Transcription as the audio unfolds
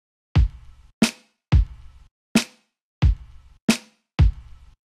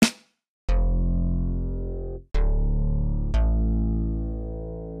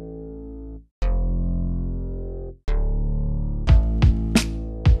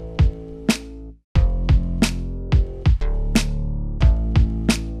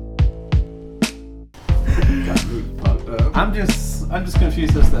I'm just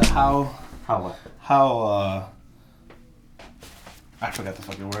confused as to how I forgot the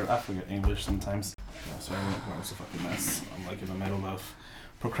fucking word. I forget English sometimes. Yeah, sorry, I was a fucking mess. I'm like in the middle of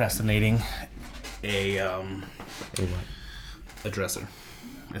procrastinating a dresser.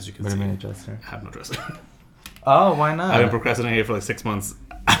 As you can see. What do you mean a dresser? I have no dresser. Oh, why not? I've been procrastinating for like 6 months.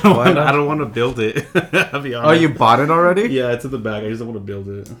 I don't want to build it. I'll be honest. Oh, you bought it already? Yeah, it's in the bag. I just don't want to build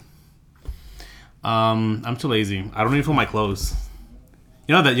it. I'm too lazy. I don't even fold my clothes.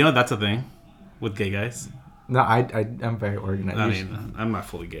 You know that's a thing with gay guys. No, I'm very organized. I mean, I'm not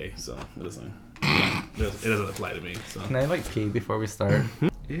fully gay, so it doesn't apply to me. So. Can I pee before we start?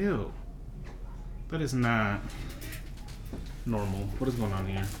 Ew. That is not normal. What is going on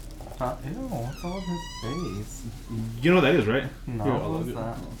here? Ew, what's all of his face? You know what that is, right? No, what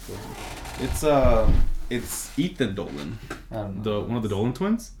is that? It's Ethan Dolan. I don't know. One of the Dolan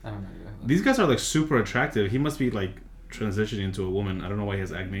twins. I don't know. These guys are like super attractive. He must be like transitioning into a woman. I don't know why he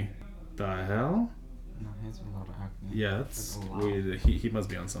has acne. The hell? No, he has a lot of acne. Yeah, that's weird. He must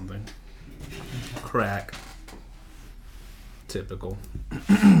be on something. Crack. Typical.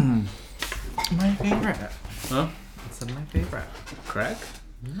 My favorite. Huh? It's my favorite. Crack?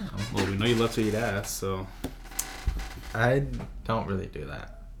 Yeah. Well, we know you love to eat ass, so. I don't really do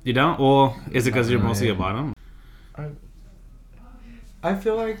that. You don't? Well, is it because you're mostly a bottom? I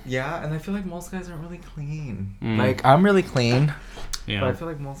feel like, yeah, and I feel like most guys aren't really clean. Like, I'm really clean. Yeah. But I feel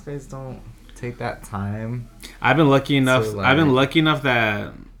like most guys don't take that time. I've been lucky enough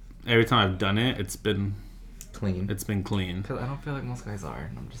that every time I've done it, it's been clean. It's been clean. Because I don't feel like most guys are.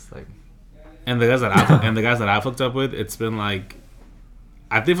 And I'm just like... And the guys that I've hooked up with, it's been like...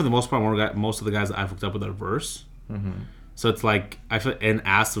 I think for the most part, most of the guys that I've hooked up with are verse. Mm-hmm. So it's like, I feel an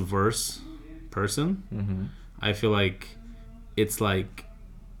ass verse person. Mm-hmm. I feel like it's like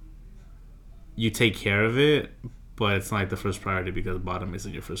you take care of it, but it's not like the first priority because bottom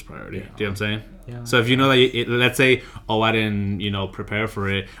isn't your first priority. Yeah. Do you know what I'm saying? Yeah. So if you know that, let's say, oh, I didn't, prepare for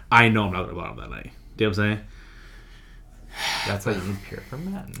it, I know I'm not going to bottom that night. Do you know what I'm saying? That's why you need Pure for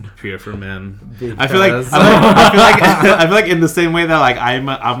Men. Pure for Men. Because... I feel like in the same way that like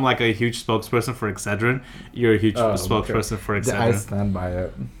I'm like a huge spokesperson for Excedrin, you're a huge spokesperson for Excedrin. I stand by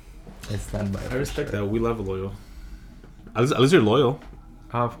it. I respect that. We love a loyal. At least you're loyal.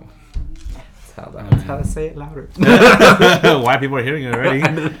 That's how to say it louder. Why people are hearing it already?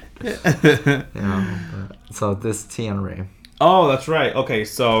 Yeah. So this T and Ray. Oh, that's right. Okay,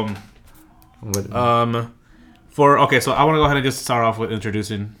 so so I want to go ahead and just start off with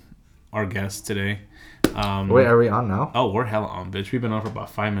introducing our guest today. Wait, are we on now? Oh, we're hella on, bitch. We've been on for about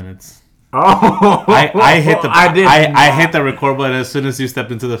 5 minutes. Oh, I hit the record button as soon as you stepped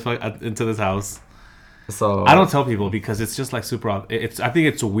into this house. So I don't tell people because it's just like super. I think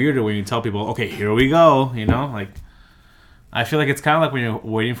it's weirder when you tell people, okay, here we go. Like I feel like it's kind of like when you're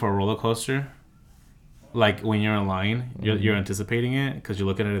waiting for a roller coaster. Like when you're in line, you're anticipating it because you're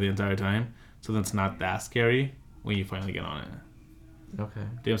looking at it the entire time. So then it's not that scary when you finally get on it. Okay. Do you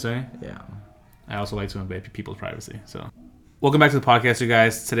know what I'm saying? Yeah. I also like to invade people's privacy. So, welcome back to the podcast, you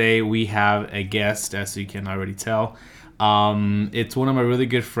guys. Today we have a guest, as you can already tell. It's one of my really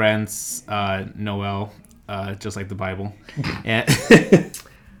good friends, Noel, just like the Bible. And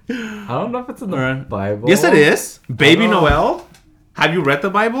I don't know if it's in the Bible. Yes, it is. Baby Noel. Have you read the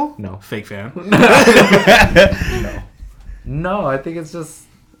Bible? No. Fake fan. No, I think it's just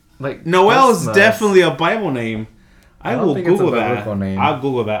like Noel Christmas. is definitely a Bible name. I will think Google it's a that. biblical name. I'll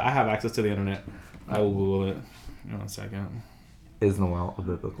Google that. I have access to the internet. I will Google it. In 1 second. Is Noel a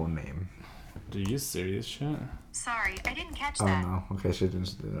biblical name? Are you serious shit? Sorry, I didn't catch Oh that. no. Okay, she didn't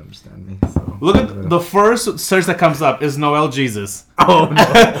understand me. So Look at the first search that comes up is Noel Jesus. Oh no.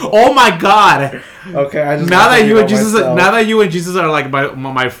 Oh my god. Okay, I just now that you and Jesus are like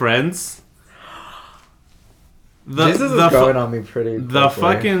my friends. Jesus is growing on me pretty quickly. The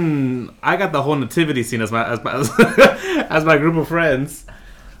fucking I got the whole nativity scene as my as my group of friends.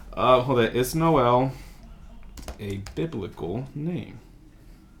 Hold on, is Noel a biblical name?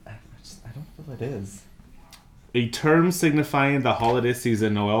 I don't feel it is. A term signifying the holiday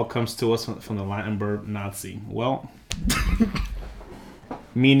season, Noel comes to us from the Latin verb nazi. Well,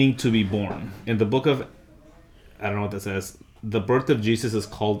 meaning to be born. In the book of, I don't know what that says, the birth of Jesus is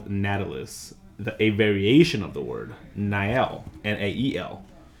called Natalis. A variation of the word, Nael, N-A-E-L,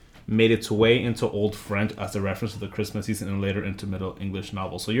 made its way into Old French as a reference to the Christmas season and later into Middle English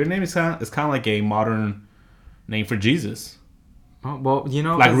novels. So your name is kind of like a modern name for Jesus. Oh, well,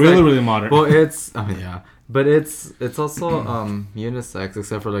 like really modern. Well, it's but it's also unisex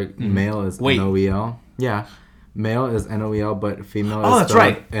except for like male is Noel. Yeah, Male is Noel, but female Oh, is that's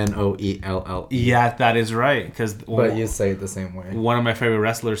right. Noelle. Yeah, that is right. Because But you say it the same way. one of my favorite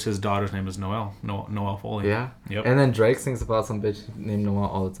wrestlers, his daughter's name is Noelle. Noelle Foley. Yeah. Yep. And then Drake sings about some bitch named Noelle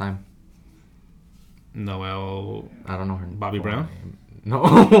all the time. Noelle. I don't know her. Bobby Brown? Name. No.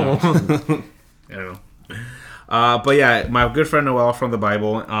 I don't know. But yeah, my good friend Noelle from the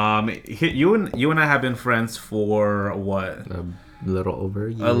Bible. You and I have been friends for what? A little over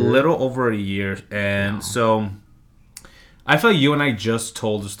a year. A little over a year, and so I feel like you and I just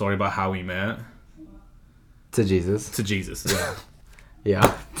told the story about how we met To Jesus. to Jesus. Yeah.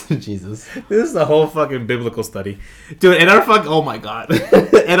 Yeah. To Jesus. This is the whole fucking biblical study, dude. In our oh my god,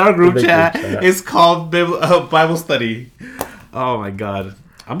 in our group Big chat, group chat. it's called Bible study. Oh my god,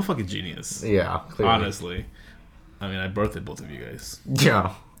 I'm a fucking genius. Yeah. Clearly. Honestly, I mean, I birthed both of you guys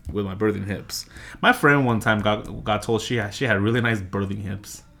Yeah. with my birthing hips. My friend one time got told she had really nice birthing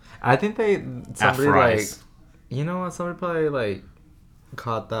hips. I think somebody After like, eyes. you know what? Somebody probably like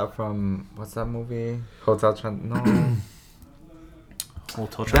caught that from what's that movie? Hotel No.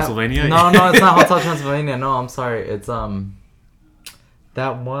 Hotel Transylvania. No, it's not Hotel Transylvania. No, I'm sorry. It's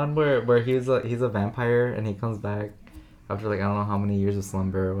that one where he's a vampire and he comes back after like I don't know how many years of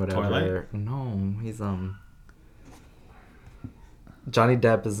slumber or whatever. Twilight? No, he's Johnny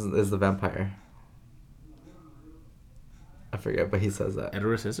Depp is the vampire. I forget, but he says that.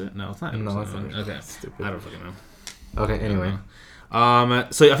 Edward Scissor? No, it's not. No, Edward it's Scissor. not. Okay, Stupid. I don't fucking know. Okay, anyway.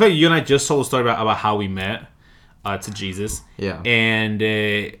 So I feel like you and I just told a story about how we met to Jesus. Yeah. And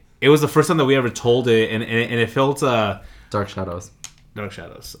it was the first time that we ever told it, and it felt Dark Shadows. Dark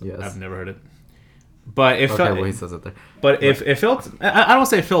Shadows. Yes. I've never heard it, but it Okay, felt. well he says it there. But if it felt, I don't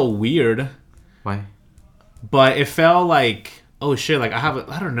say it felt weird, Why? but it felt like, oh shit, like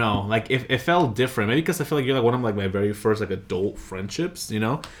I don't know, like it felt different. Maybe because I feel like you're like one of like my very first like adult friendships, you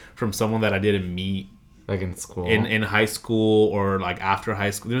know, from someone that I didn't meet Like in school. in high school or like after high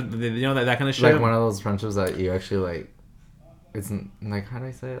school, you know that kind of shit. Like one of those friendships that you actually like. It's like, how do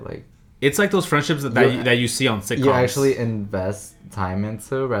I say it? Like It's like those friendships that you see on sitcoms. you actually invest time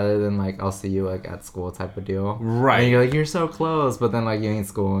into rather than like I'll see you like at school type of deal. Right. And you're like you're so close, but then like you ain't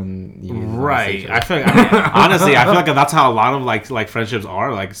school and you Right. I feel like honestly, I feel like that's how a lot of like friendships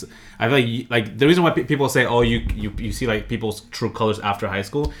are. Like I feel like the reason why people say, oh, you see like people's true colors after high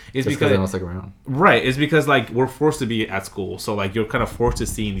school is because they don't stick around. right. It's because like we're forced to be at school, so like you're kind of forced to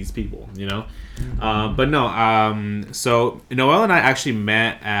seeing these people, you know. But no. So Noelle and I actually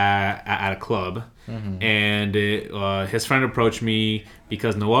met at a club. Mm-hmm. And his friend approached me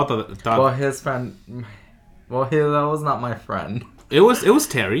because Noelle thought. Well, his friend. Well, that was not my friend. It was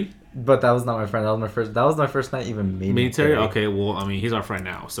Terry. But that was not my friend. That was my first night even meeting. Me Terry. Okay, well, I mean, he's our friend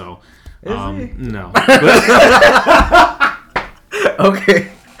now, so. Is he? No.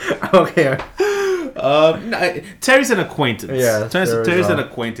 Okay. Okay. Terry's an acquaintance. Yeah, Terry's an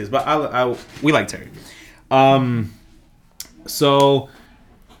acquaintance, but we like Terry. So.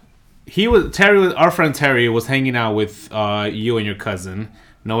 Our friend Terry was hanging out with you and your cousin.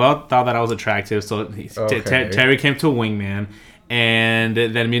 Noelle thought that I was attractive, so Terry came to a wingman, and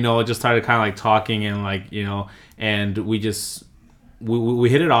then me and Noelle just started kind of like talking and like, you know, and we just we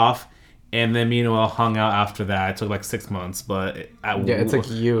hit it off, and then me and Noelle hung out after that. It took like 6 months, but it took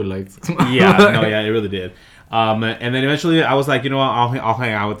you like 6 months. it really did. And then eventually I was like, you know what, I'll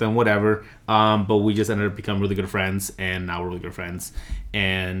hang out with them, whatever. But we just ended up becoming really good friends, and now we're really good friends,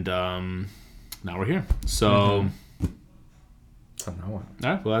 and now we're here. So, So now what? all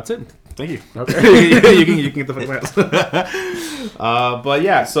right, well that's it. Thank you. Okay. you can get the fuck out. But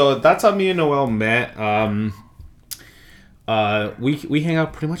yeah, so that's how me and Noelle met. We hang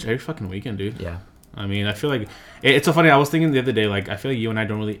out pretty much every fucking weekend, dude. Yeah. I mean, I feel like it's so funny. I was thinking the other day, like I feel like you and I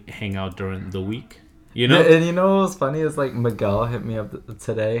don't really hang out during the week. You know, And you know what was funny is like Miguel hit me up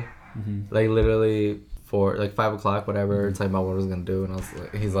today, like literally for like 5 o'clock, whatever, talking about what I was gonna do, and I was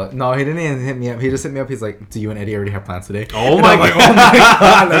like, he's like, no, he didn't even hit me up. He just hit me up. He's like, do you and Eddie already have plans today? Oh And my I'm like, oh my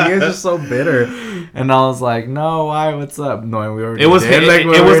god, like he was just so bitter, and I was like, no, why? What's up? No, and we already. it was did. it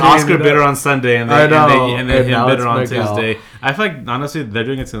was already Oscar ended bitter up. on Sunday, and I know, and then him now bitter on it's Miguel. Tuesday. I feel like honestly they're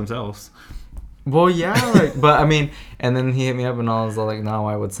doing it to themselves. Well, yeah, like, but I mean, and then he hit me up, and I was like, no,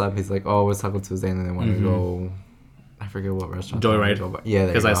 why? What's up? He's like, oh, it's Taco Tuesday, and then they want to go. I forget what restaurant. Joyride. Yeah,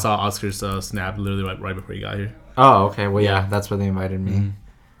 because I saw Oscar's snap literally right before he got here. Oh, okay. Well, yeah, that's where they invited me. And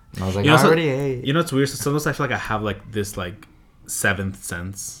I was like, I already ate. You know, it's weird. So sometimes I feel like I have like this like seventh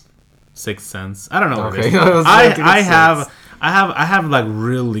sense, sixth sense. I don't know. What Okay. it is. I was I thinking have like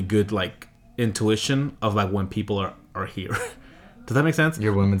really good like intuition of like when people are here. Does that make sense?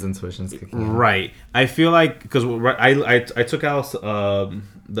 Your women's intuition's kicking in. Right. I feel like because I took out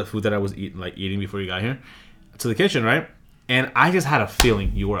the food that I was eating before you got here. to the kitchen, right? And I just had a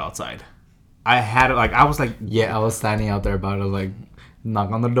feeling you were outside. I was like, Yeah, I was standing out there about to like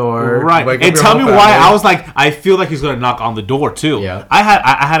knock on the door. right. Wake up And your tell whole me why family. I was like, I feel like he's gonna knock on the door too. Yeah. I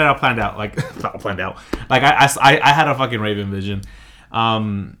had it all planned out. Like not planned out. Like I had a fucking Raven vision.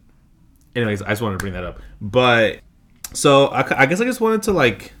 Anyways, I just wanted to bring that up. But so I guess I just wanted to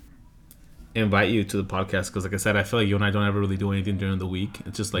like invite you to the podcast because, like I said, I feel like you and I don't ever really do anything during the week.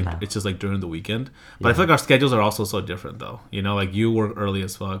 It's just like during the weekend. But I feel like our schedules are also so different, though. You know, like you work early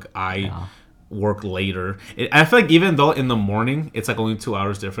as fuck. I work later. I feel like even though in the morning it's like only 2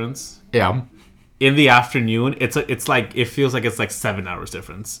 hours difference. Yeah. In the afternoon, it's like it feels like it's like 7 hours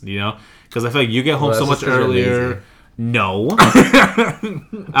difference. You know, because I feel like you get home so much earlier. No,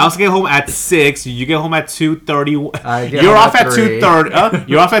 I also get home at 6. You get home at 2:30. You're off at 2:30.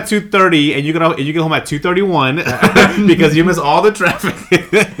 You're off at 2:30, and you get home at 2:31 because you miss all the traffic.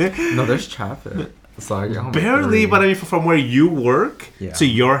 No, there's traffic. So I get home Barely, but I mean, from where you work to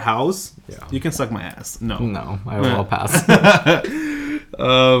your house, you can suck my ass. No, I will pass.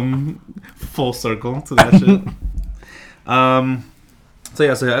 Full circle to that shit. So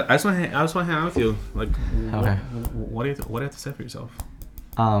yeah, so I just want to hang out with you. Like, okay. What do you have to say for yourself? Shit,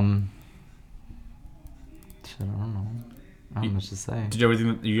 I don't know. I don't know what to say. Did you ever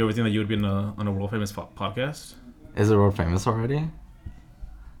think that you would be on a world famous podcast? Is it world famous already?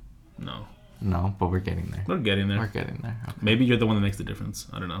 No. No, but we're getting there. We're getting there. Okay. Maybe you're the one that makes the difference.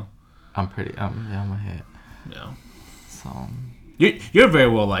 I don't know. I'm a hit. Yeah. So you're very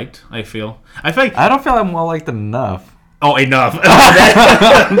well liked. I feel like I don't feel I'm well liked enough. Oh, enough.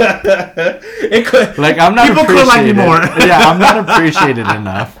 It could like I'm not. People could like me more. Yeah, I'm not appreciated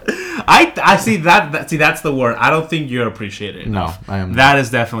enough. I see that. See, that's the word. I don't think you're appreciated enough. No, I am. That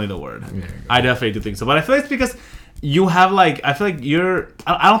is definitely the word. Yeah, I definitely do think so. But I feel like it's because you have like. I feel like you're.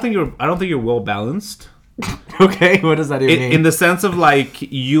 I don't think you're well balanced. Okay, what does that even mean? In the sense of like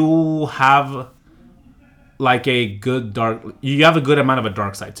you have like a good dark. You have a good amount of a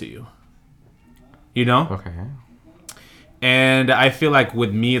dark side to you. You know. Okay. And I feel like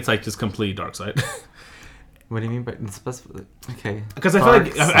with me, it's like just complete dark side. What do you mean by specific? Okay. Because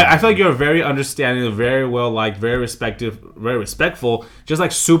I feel like you're very understanding, very well liked, very respectful, just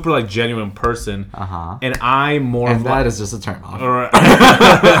like super like genuine person. And I'm more. And that is just a turn off.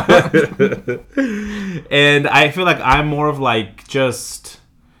 And I feel like I'm more of like just,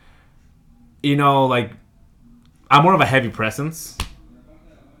 you know, like I'm more of a heavy presence.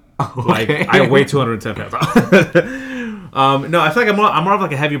 Okay. Like I weigh 210 pounds. No, I feel like I'm more of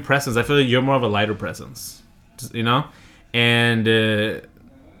like a heavy presence. I feel like you're more of a lighter presence, you know. And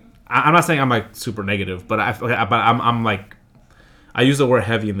I'm not saying I'm like super negative, but I'm like I use the word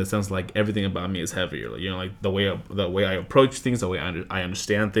heavy in the sense like everything about me is heavier. Like, you know, like the way I approach things, the way I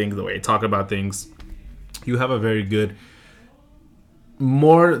understand things, the way I talk about things. You have a very good,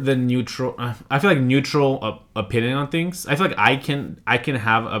 more than neutral. I feel like neutral opinion on things. I feel like I can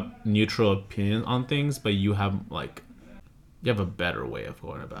have a neutral opinion on things, but you have a better way of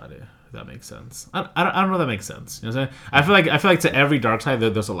going about it. If that makes sense. I don't know if that makes sense. You know what I'm saying? I feel like to every dark side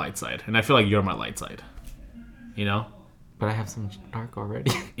there's a light side, and I feel like you're my light side. You know. But I have some dark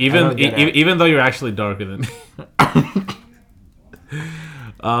already. Even though you're actually darker than me.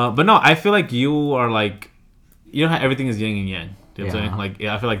 But no, I feel like you are like, you know how everything is yin and yang. You know what I'm saying? Like,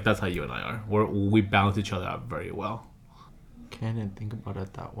 yeah, I feel like that's how you and I are. We balance each other out very well. I didn't think about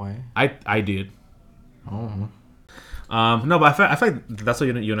it that way. I did. Oh. No, but I feel like that's why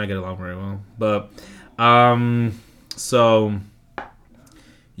you and I get along very well. But, so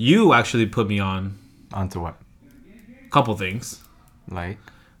you actually put me on. Onto what? A couple things. Like?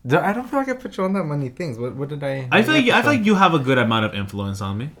 I don't feel like I put you on that many things. What did I? I feel like you have a good amount of influence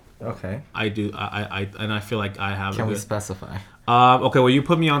on me. Okay. I do. And I feel like I have. Can we specify? Okay. Well, you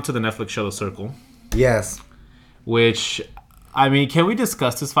put me onto the Netflix show The Circle. Yes. Which, I mean, can we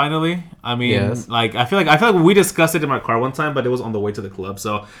discuss this finally? I mean, yes. Like I feel like we discussed it in my car one time, but it was on the way to the club,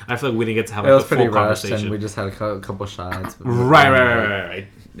 so I feel like we didn't get to have like, a full conversation. And we just had a couple shots. Right.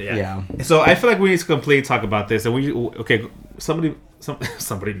 Yeah. So I feel like we need to completely talk about this, and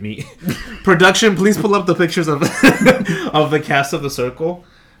somebody me. Production, please pull up the pictures of of the cast of The Circle.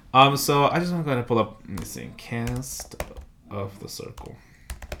 So I just want to go ahead and pull up. Let me see, cast of The Circle.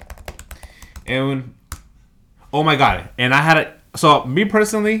 And oh my god! And I had it. So me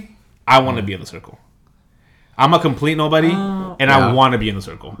personally, I want to be in The Circle. I'm a complete nobody, and I want to be in The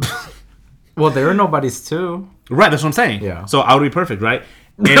Circle. Well, there are nobodies too. Right, that's what I'm saying. Yeah. So I would be perfect, right?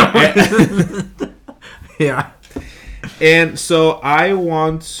 Yeah. And so I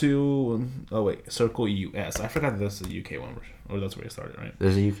want to. Oh wait, Circle US. I forgot that's the UK one, or that's where it started, right?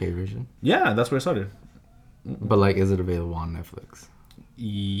 There's a UK version. Yeah, that's where it started. But like, is it available on Netflix?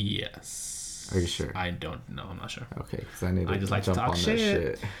 Yes. Are you sure? I don't know. I'm not sure. Okay, because I need to just like to jump talk on shit.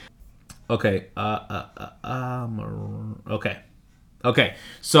 that shit. Okay. Okay.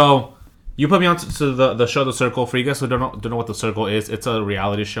 So you put me on to the show The Circle. For you guys who don't know what The Circle is, it's a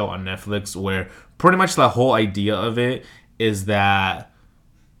reality show on Netflix where pretty much the whole idea of it is that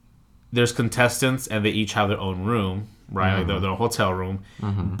there's contestants and they each have their own room, right? Like their hotel room,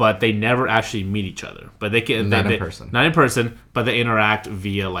 but they never actually meet each other. But they can Not in person. Not in person, but they interact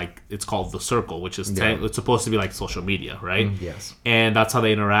via like it's called The Circle, which is it's supposed to be like social media, right? Yes. And that's how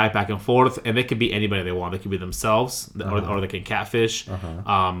they interact back and forth. And they could be anybody they want. They could be themselves, or they can catfish, so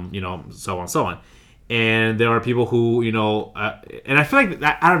on and so on. And there are people who, and I feel like,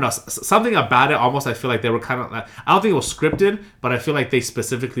 I don't know, something about it almost, I feel like they were kind of, I don't think it was scripted, but I feel like they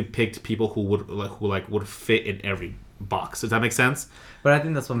specifically picked people who would fit in every box. Does that make sense? But I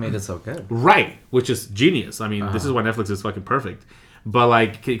think that's what made it so good. Right, which is genius. I mean, this is why Netflix is fucking perfect. But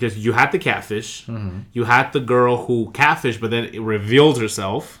like, because you had the catfish, you had the girl who catfished, but then it revealed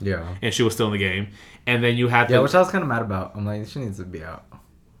herself, and she was still in the game, and then you had which I was kind of mad about. I'm like, she needs to be out.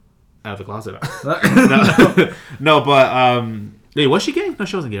 Out of the closet. No, but wait, was she gay? No,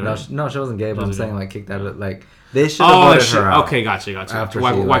 she wasn't gay. Right? No, she wasn't gay. But I'm saying like kicked out of like they should have voted her out. Okay, gotcha.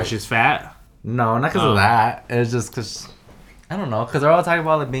 Why? She's fat? No, not because of that. It's just because I don't know. Because they're all talking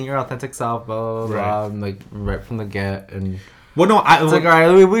about like being your authentic self, blah blah, blah, like right from the get. And well, no, it's like all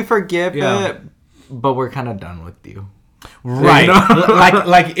right, we forgive it, but we're kind of done with you. Right,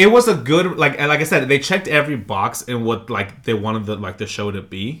 like it was a good like I said, they checked every box in what like they wanted the show to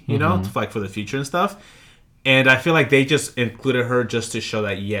be, like for the future and stuff. And I feel like they just included her just to show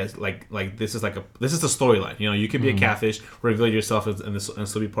that yes, like this is the storyline. You could be a catfish, reveal yourself and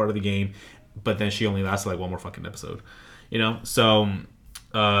still be part of the game, but then she only lasted like one more fucking episode, So,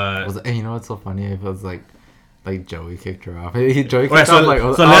 you know what's so funny? It was like Joey kicked her off. Joey kicked her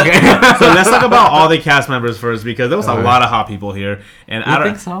off. So let's talk about all the cast members first because there was a lot of hot people here, and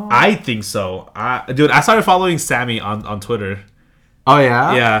I think so. Dude, I started following Sammy on Twitter. Oh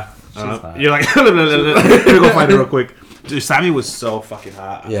yeah. Yeah. You're like, let me go find her real quick. Dude, Sammy was so fucking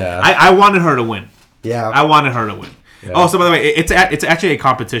hot. Yeah. I wanted her to win. Yeah. I wanted her to win. Yeah. Oh, so by the way, it's actually a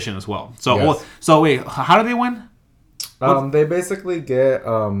competition as well. So so wait, how do they win? They basically get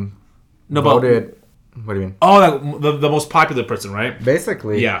voted. What do you mean? Oh, like the most popular person, right?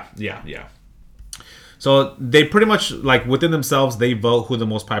 Basically. Yeah. So they pretty much like within themselves, they vote who the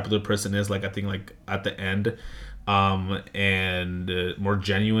most popular person is. Like I think like at the end, and more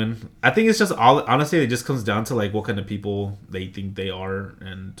genuine. I think it's just honestly, it just comes down to like what kind of people they think they are,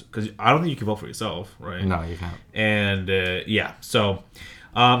 and because I don't think you can vote for yourself, right? No, you can't. And so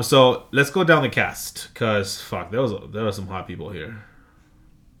let's go down the cast because fuck, there was some hot people here.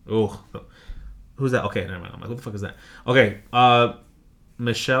 Oh. Who's that? Okay, never mind. I'm like, what the fuck is that? Okay,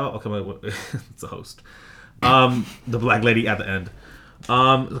 Michelle. Okay, wait, it's a host. The black lady at the end.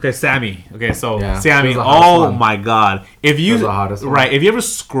 Okay, Sammy. Okay, so Sammy. Oh my god! If you if you ever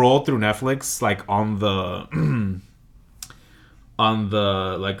scroll through Netflix, like on the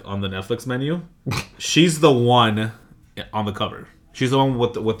Netflix menu, she's the one on the cover. She's the one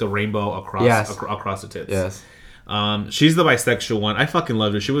with the rainbow across the tits. Yes. She's the bisexual one. I fucking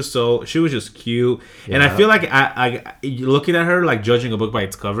loved her. She was just cute, and I feel like I looking at her like judging a book by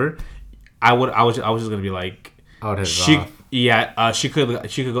its cover. I was just gonna be like, she could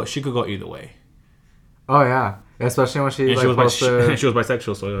go either way. Oh yeah, especially when she posted. She was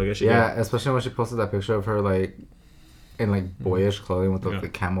bisexual, so I guess she did. Especially when she posted that picture of her like in like boyish clothing with the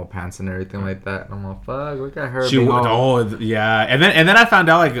camel pants and everything like that. And I'm like, fuck, look at her. And then I found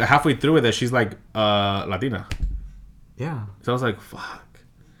out like halfway through it that she's like Latina. Yeah. So I was like, fuck.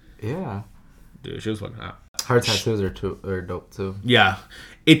 Yeah. Dude, she was fucking hot. Her tattoos are dope too. Yeah.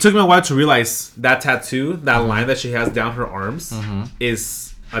 It took me a while to realize that tattoo, that line that she has down her arms,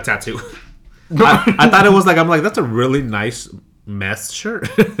 is a tattoo. I thought it was like, I'm like, that's a really nice mess shirt.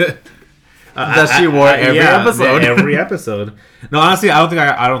 That she wore episode. Every episode. No, honestly, I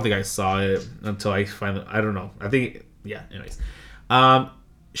don't think I saw it until I finally. I don't know. I think Anyways,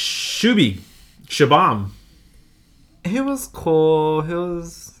 Shabam. He was cool.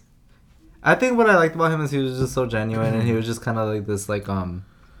 I think what I liked about him is he was just so genuine, and he was just kind of like this, like how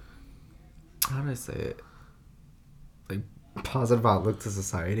do I say it? Like positive outlook to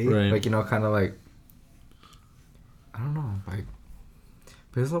society, right. Like kind of like I don't know, like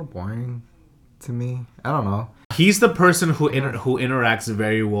but he was a little boring to me. I don't know. He's the person who interacts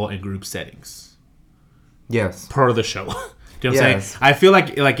very well in group settings. Yes, per the show. Do you know what I'm saying? I feel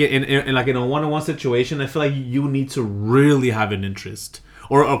like in a one-on-one situation, I feel like you need to really have an interest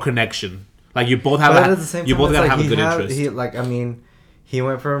or a connection Like you both But at have the same you time, both it's gotta like have a good interest. He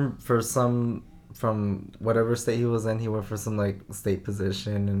went from whatever state he was in. He went for some like state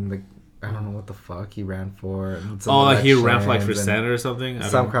position and like I don't know what the fuck he ran for. Like he ran for like for and Senate or something.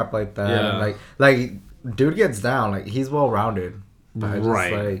 some crap like that. Yeah. And like dude gets down. Like he's well rounded.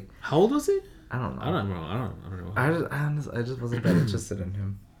 Right. Like, how old was he? I don't know. I don't know. I just wasn't that interested in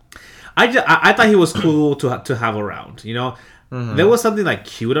him. I thought he was cool to have around. You know, there was something like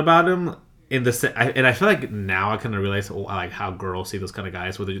cute about him in the and I feel like now I kind of realize like how girls see those kind of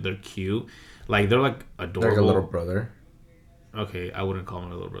guys where they're cute, like they're like adorable, Like a little brother. Okay, I wouldn't call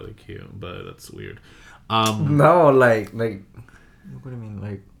my little brother cute, but that's weird. No, like what do you mean?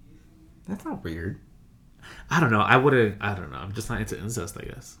 Like that's not weird. I don't know. I don't know. I'm just not into incest, I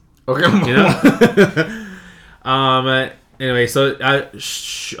guess. Okay, you know. Anyway, so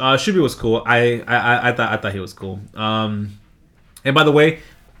Shubi was cool. I thought he was cool. And by the way,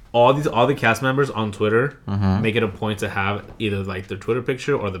 all the cast members on Twitter make it a point to have either like their Twitter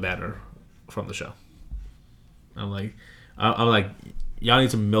picture or the banner from the show. I'm like, y'all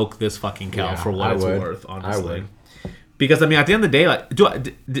need to milk this fucking cow for what it's worth. Honestly, because I mean, at the end of the day, like,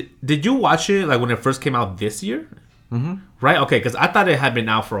 did you watch it like when it first came out this year? Mm-hmm. Right? Okay, because I thought it had been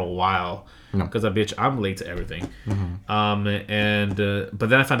out for a while. Because I'm late to everything. But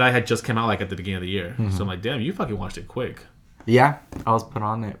then I found out it had just come out like at the beginning of the year. So I'm like, damn, you fucking watched it quick. Yeah, I was put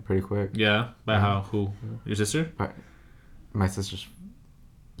on it pretty quick. Yeah, by how? Who? Your sister? But my sister's.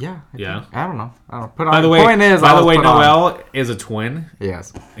 Yeah. Yeah. I don't know. Put on. By the way, Noelle is a twin.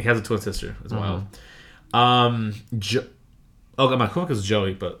 Yes. He has a twin sister as well. My cook is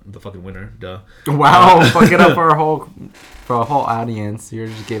Joey, but the fucking winner, duh. Wow, fuck it up for a whole audience. You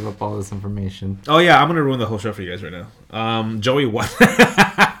just gave up all this information. Oh yeah, I'm gonna ruin the whole show for you guys right now. Joey won.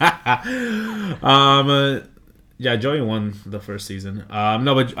 Yeah, Joey won the first season.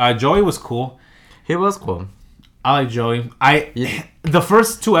 But Joey was cool. He was cool. I like Joey. The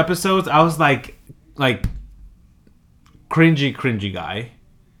first 2 episodes, I was like cringy guy.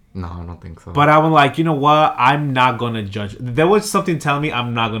 No, I don't think so. But I was like, you know what? I'm not gonna judge. There was something telling me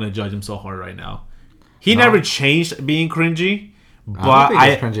I'm not gonna judge him so hard right now. He never changed being cringy, but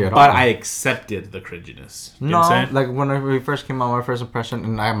I accepted the cringiness. You know what I'm saying? Like when we first came out, my first impression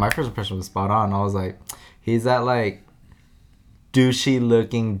was spot on. I was like, he's that like douchey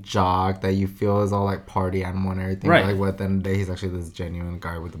looking jock that you feel is all like party animal and everything. Right. But, like, at the end of the day, he's actually this genuine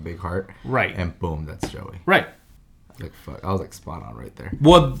guy with a big heart. Right. And boom, that's Joey. Right. Like fuck, I was like spot on right there.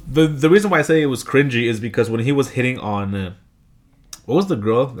 Well, the reason why I say it was cringy is because when he was hitting on what was the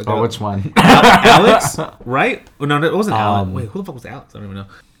girl? Which one? Alex, right? No, it wasn't Alex. Wait, who the fuck was Alex? I don't even know.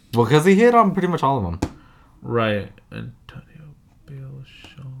 Well, because he hit on pretty much all of them. Right. Antonio, Bill,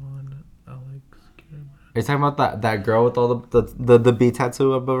 Sean, Alex. Are you talking about that girl with all the B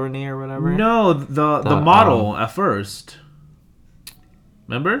tattoo above her knee or whatever? No, the model at first.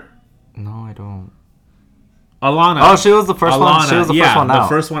 Remember? No, I don't. Alana. Oh, she was the first one. She was the first one out. The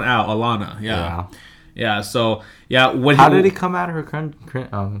first one out. Alana. Yeah. So yeah. How did he come at her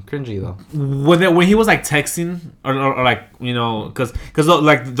cringy though? When he was like texting or like, you know, because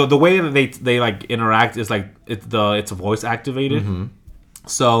like the way that they like interact is like it's voice activated. Mm-hmm.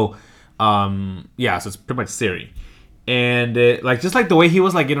 So so it's pretty much Siri, and like just like the way he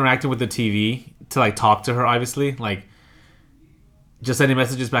was like interacting with the TV to like talk to her, obviously like. Just sending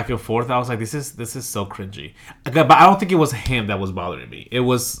messages back and forth. I was like, this is so cringy. But I don't think it was him that was bothering me. It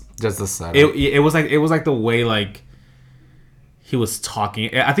was just the setup. It was like the way like he was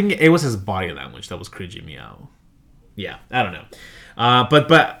talking. I think it was his body language that was cringing me out. Yeah, I don't know.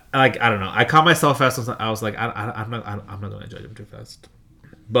 But like I don't know. I caught myself fast. I was like, I'm not gonna judge him too fast.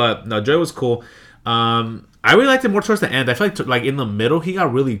 But no, Joey was cool. I really liked it more towards the end. I feel like in the middle he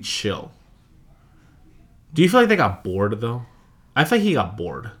got really chill. Do you feel like they got bored though? I think he got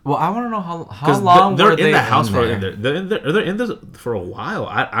bored. Well, I want to know how long they're in the house for. They're in this for a while.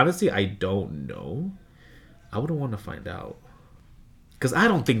 Honestly, I don't know. I wouldn't want to find out because I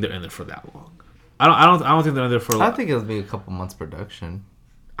don't think they're in there for that long. I don't think they're in there for. I think it'll be a couple months production.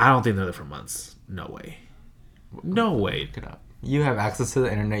 I don't think they're there for months. No way. No way. Look it up. You have access to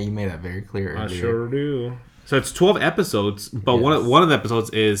the internet. You made that very clear earlier. I sure do. So it's 12 episodes, but yes. one of the episodes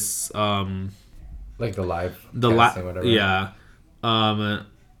is like the live whatever. Yeah.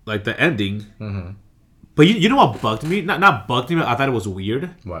 Like the ending. Mm-hmm. But you know what bugged me? Not bugged me, but I thought it was weird.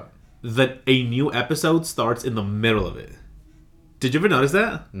 What? That a new episode starts in the middle of it. Did you ever notice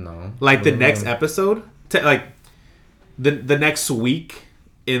that? No. Like the next episode, like the next week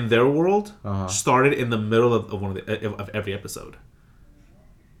in their world started in the middle of one of every episode.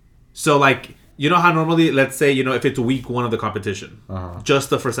 So like You know how normally, let's say, if it's week 1 of the competition, Uh-huh.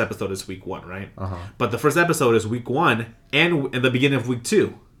 just the first episode is week 1, right? Uh-huh. But the first episode is week 1 and in the beginning of week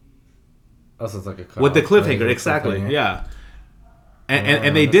 2. Oh, so it's like a With the cliffhanger, exactly. Yeah.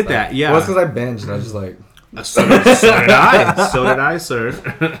 And they did that, yeah. Well, it's because I binged. I was just like... So did I. So did I, sir.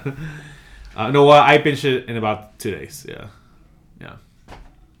 No, well, I binged it in about 2 days. Yeah. Yeah.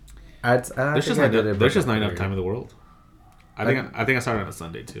 There's just not enough time in the world. I think I started on a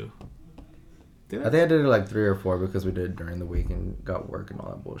Sunday, too. I think I did it like 3 or 4 because we did it during the week and got work and all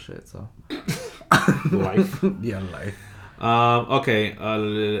that bullshit. So Life. Yeah, life. Okay.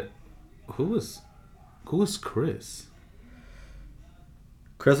 Who was Chris?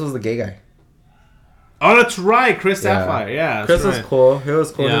 Chris was the gay guy. Oh, that's right, Chris Sapphire. Yeah, Chris was cool. He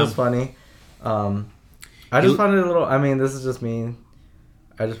was cool. Yeah. He was funny. I just find it a little. I mean, this is just me.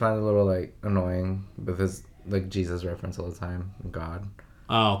 I just find it a little like annoying with his like Jesus reference all the time. God.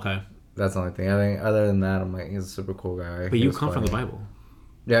 Oh, okay. That's the only thing. I think other than that, I'm like, he's a super cool guy. But you come from the Bible.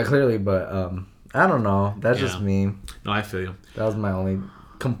 Yeah, clearly, but I don't know. That's just me. No, I feel you. That was my only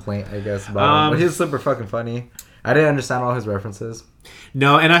complaint, I guess, about him. But he's super fucking funny. I didn't understand all his references.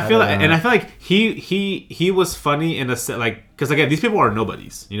 No, and I feel like he was funny in a set, like, because again, these people are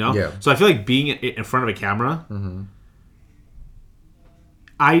nobodies, Yeah. So I feel like being in front of a camera, Mm-hmm.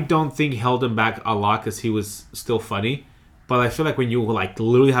 I don't think held him back a lot because he was still funny. But I feel like when you like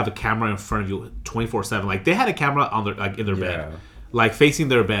literally have a camera in front of you 24/7, like they had a camera on their in their bed, like facing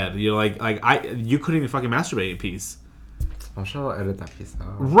their bed. You couldn't even fucking masturbate in peace. I'm sure I'll edit that piece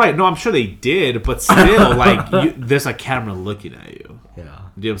out. Right? No, I'm sure they did, but still, like there's a camera looking at you. Yeah. Do you know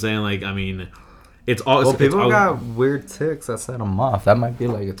what I'm saying? Like, I mean, it's all. Well, people got weird ticks that set them off. That might be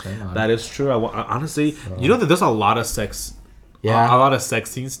like a turn on. That is true. Honestly, you know that there's a lot of sex. Yeah. A lot of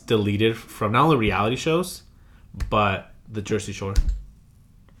sex scenes deleted from not only reality shows, but the Jersey Shore.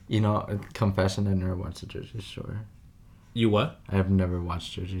 Confession, I never watched the Jersey Shore. You what? I have never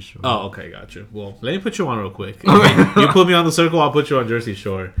watched Jersey Shore. Oh, okay, got you. Well, let me put you on real quick. You put me on the circle, I'll put you on Jersey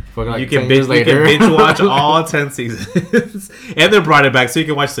Shore. Like you can binge watch all 10 seasons, and they brought it back so you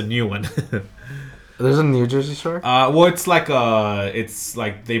can watch the new one. There's a new Jersey Shore. Well, it's like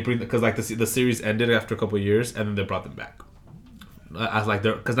they bring because like the series ended after a couple of years, and then they brought them back. As like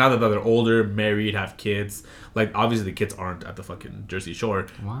because now that they're older, married, have kids. Like obviously the kids aren't at the fucking Jersey Shore,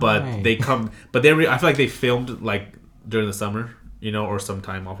 Why? but they come. But I feel like they filmed like during the summer, or some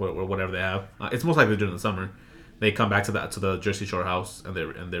time off or whatever they have. It's most likely during the summer. They come back to the Jersey Shore house and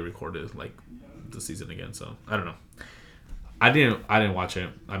they recorded like the season again. So I don't know. I didn't watch it.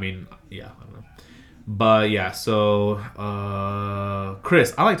 I mean, yeah, I don't know. But yeah, so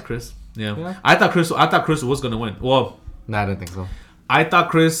Chris, I liked Chris. Yeah. I thought Chris was gonna win. Well, no, I didn't think so. I thought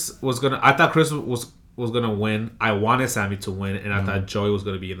Chris was gonna win. I wanted Sammy to win, and I thought Joey was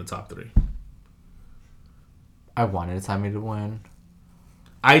gonna be in the top 3. I wanted Sammy to win.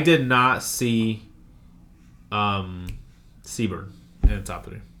 I did not see Seaburn in the top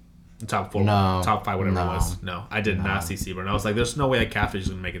 3. The top 4. No. Top 5, whatever it was. No, I did not see Seaburn. I was like, there's no way that Catfish is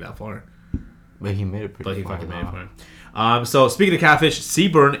gonna make it that far. But he made it pretty far. But he fucking made it far. So speaking of Catfish,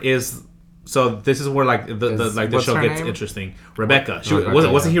 Seaburn is. So this is where like the show gets interesting. Rebecca.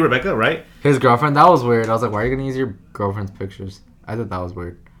 Wasn't he Rebecca, right? His girlfriend. That was weird. I was like, why are you gonna use your girlfriend's pictures? I thought that was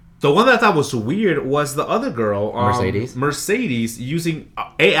weird. The one that I thought was weird was the other girl, Mercedes using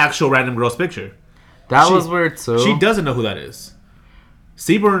a actual random girl's picture. That was weird too. She doesn't know who that is.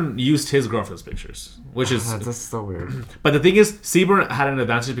 Seaburn used his girlfriend's pictures, which is that's so weird. But the thing is, Seaburn had an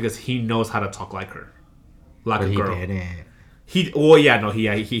advantage because he knows how to talk like her, like a girl. He didn't. He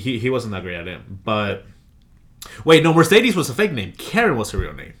wasn't that great at it. But wait, no, Mercedes was a fake name. Karen was her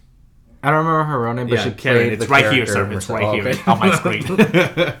real name. I don't remember her real name, but she Karen. played It's the right here, character sir. It's right here okay. on my screen.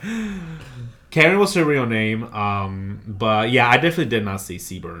 Karen was her real name. But yeah, I definitely did not see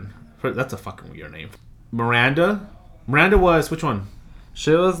Seaburn. That's a fucking weird name. Miranda was which one?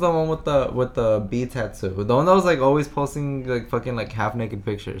 She was the one with the bee tattoo. The one that was like always posting like fucking like half naked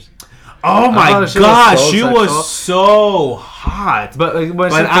pictures. Oh my god, she was so hot. But like, when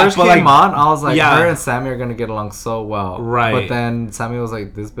she first came on, I was like, her and Sammy are gonna get along so well. Right. But then Sammy was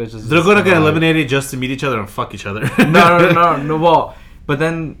like, this bitch is. They're gonna get eliminated just to meet each other and fuck each other. No. Well, but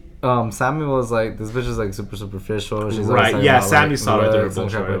then Sammy was like, this bitch is like super superficial. She's right. Yeah, Sammy saw it through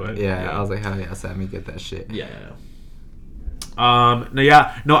bullshit. Right? Yeah, I was like, hell yeah, Sammy, get that shit. Yeah.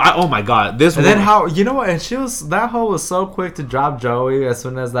 Oh my god, this. And then how you know what? And that hoe was so quick to drop Joey as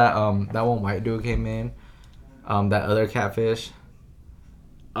soon as that one white dude came in, that other catfish.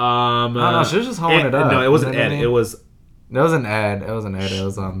 No, she was just holding it up. No, it wasn't Ed. It was an Ed. It was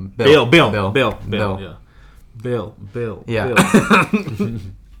Bill. Bill. Yeah. Bill. Yeah.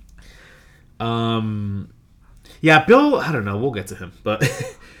 Yeah, Bill. I don't know. We'll get to him, but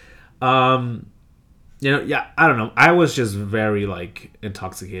yeah. I don't know. I was just very like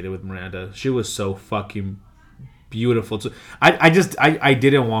intoxicated with Miranda. She was so fucking beautiful. I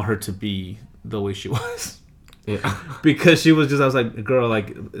didn't want her to be the way she was. Yeah. Because she was just. I was like, girl,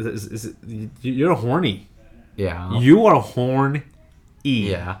 like, you're horny. Yeah. You are horny.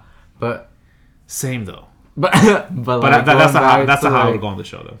 Yeah. But same though. But like, that's not how I would go on the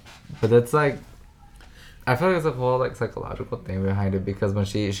show though. But it's like, I feel like it's a whole like psychological thing behind it, because when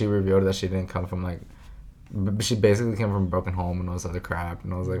she revealed that she didn't come from like, she basically came from a broken home and all this other crap,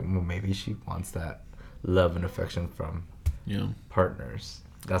 and I was like, well, maybe she wants that love and affection from partners.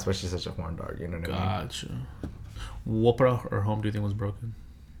 That's why she's such a horn dog, you know what I mean? Gotcha. What part of her home do you think was broken?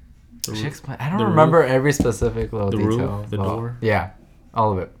 She explained. I don't remember every specific little detail. Roof, the door. Yeah,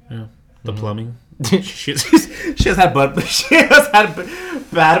 all of it. Yeah, the plumbing. she has had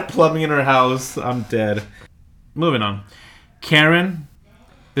bad plumbing in her house. I'm dead. Moving on. Karen.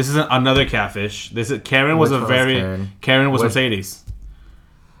 This is another catfish. Karen was Karen was Mercedes.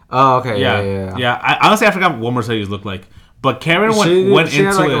 Oh, okay. Yeah. I honestly forgot what Mercedes looked like, but Karen went into it. She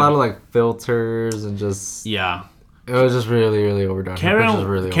had like a lot of like filters and just it was just really, really overdone.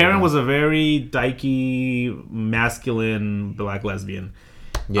 Karen was a very dykey, masculine black lesbian.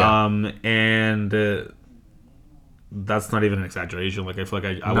 Yeah. And that's not even an exaggeration. Like I feel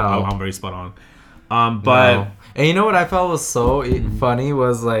like I'm very spot on. But and you know what I felt was so funny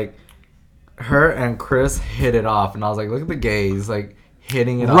was like her and Chris hit it off, and I was like, look at the gays like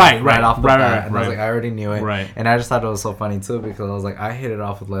hitting it off right off the bat. And I was like, I already knew it. Right. And I just thought it was so funny too, because I was like, I hit it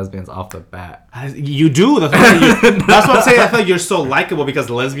off with lesbians off the bat. You do. That's what I'm saying. I feel like you're so likable because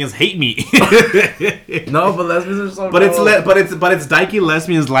lesbians hate me. No, but lesbians are so. But it's dykey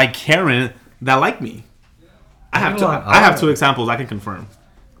lesbians like Karen that like me. I have two examples I can confirm.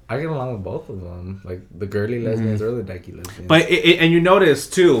 I get along with both of them, like the girly lesbians or the dykey lesbians. But and you notice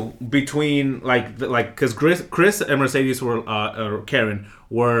too between because Chris and Mercedes were or Karen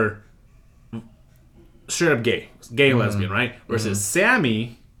were straight up gay and lesbian, right? Versus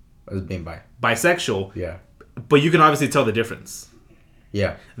Sammy as being bisexual. Yeah, but you can obviously tell the difference.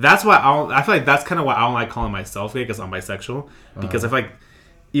 Yeah, that's why I feel like that's kind of why I don't like calling myself gay, because I'm bisexual. Because I feel like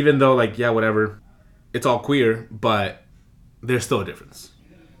even though whatever, it's all queer, but there's still a difference.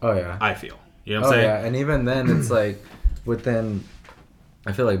 Oh yeah, I feel. You know what I'm saying? Yeah, and even then, it's like within.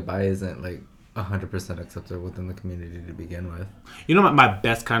 I feel like bi isn't like 100% accepted within the community to begin with. You know my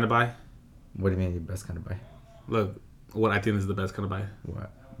best kind of bi? What do you mean your best kind of bi? Look, what I think is the best kind of bi.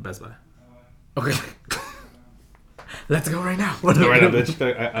 What? Best Buy. Okay. Let's go right now. Let's go right now, bitch.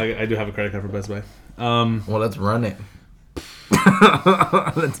 I do have a credit card for Best Buy. Well, let's run it.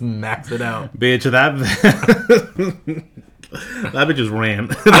 Let's max it out, bitch. That bitch just ran.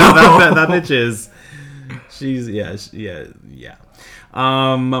 that bitch is. She's yeah.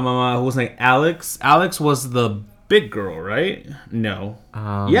 Who was like Alex? Alex was the big girl, right? No.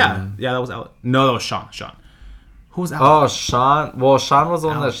 Yeah, that was Alex. No, that was Sean. Who was Alex? Oh, Sean. Well, Sean was the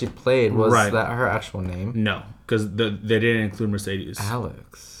one that she played. Was that her actual name? No, because they didn't include Mercedes.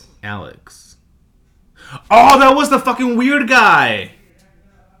 Alex. Oh, that was the fucking weird guy.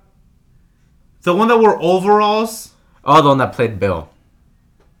 The one that wore overalls. Oh, the one that played Bill.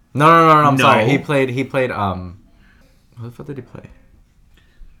 No. I'm sorry. He played. Who the fuck did he play?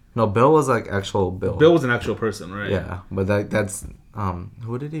 No, Bill was like actual Bill. Bill was an actual person, right? Yeah, but that's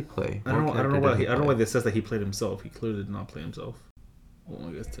who did he play? I don't know why this says that he played himself. He clearly did not play himself. Well,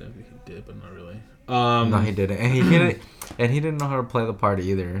 I guess technically he did, but not really. No, he didn't, and he didn't know how to play the part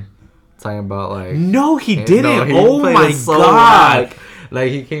either. Talking about like no, he didn't. Oh my god!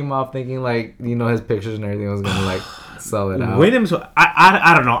 Like he came off thinking like his pictures and everything was gonna like sell it out.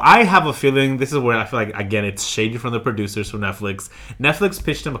 I don't know. I have a feeling this is where I feel like again it's shady from the producers from Netflix. Netflix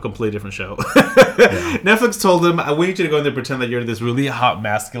pitched him a completely different show. Netflix told him, "I want you to go in there and pretend that you're this really hot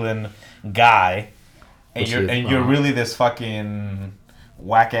masculine guy, and you're really this fucking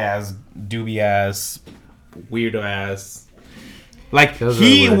whack ass, doobie ass, weirdo ass." Like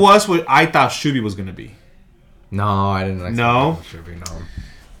he was what I thought Shuby was gonna be. No, I didn't like Shuby. No.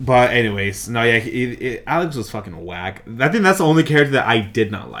 But anyways, no, yeah, Alex was fucking whack. I think that's the only character that I did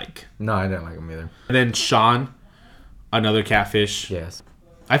not like. No, I didn't like him either. And then Sean, another catfish. Yes.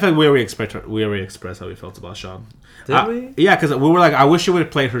 I feel like we already expressed how we felt about Sean. Did we? Yeah, because we were like, I wish she would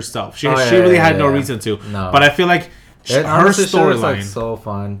have played herself. She really had no reason to. No. But I feel like her storyline was like so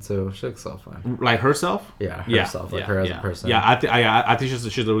fun too. She looks so fun. Like herself? Yeah, herself. Like her as a person. Yeah, I think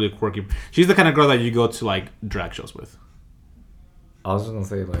she's a really quirky. She's the kind of girl that you go to like drag shows with. I was just gonna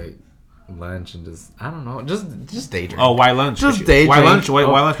say like lunch and just I don't know, just day drink. Oh, why lunch? Just day Why drink. lunch? Why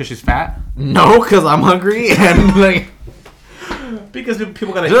lunch? Because she's fat. No, because I'm hungry and like Because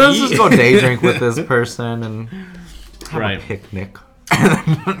people gotta just, eat. just go day drink with this person and have a picnic.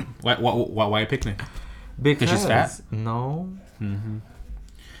 Why a picnic? Because she's fat? No.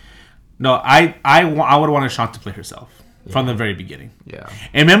 No, I would want Sean to play herself from the very beginning. Yeah.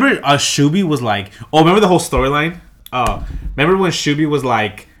 And remember, Shubi was like, remember the whole storyline? Remember when Shubi was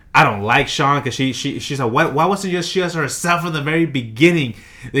like, I don't like Sean because she's like, why wasn't just she as herself from the very beginning?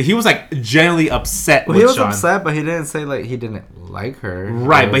 He was like genuinely upset. Well, with he was Sean. upset, but he didn't say like he didn't like her.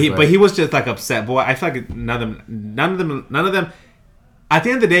 Right, but he was just like upset. Boy, I feel like none of them. At the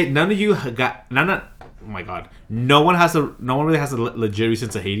end of the day, oh my god, no one really has a legit reason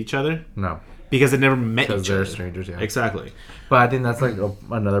to hate each other. No, because they never met each other. Because they're strangers. Yeah, exactly. But I think that's like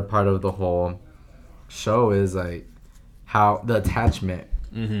another part of the whole show is like how the attachment.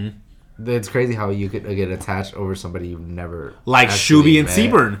 Mm-hmm. It's crazy how you could get attached over somebody you've never like Shubi and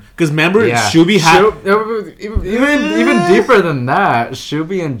Seaburn. Because remember, Shubi had even deeper than that.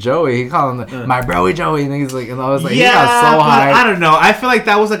 Shubi and Joey, he called him my broy Joey, and he's like, and I was like, yeah, he got so high. I don't know. I feel like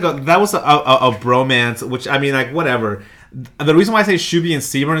that was a bromance, which I mean, like whatever. The reason why I say Shubi and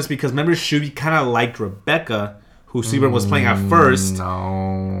Seaburn is because remember Shubi kind of liked Rebecca, who Seaburn was playing at first.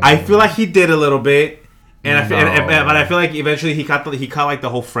 No, I feel like he did a little bit. But I feel like eventually he caught like the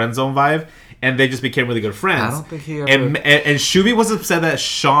whole friend zone vibe, and they just became really good friends. I don't think he ever... and Shubi was upset that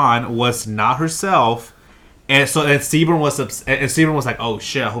Sean was not herself, and Seaburn was upset, and Seaburn was like, "Oh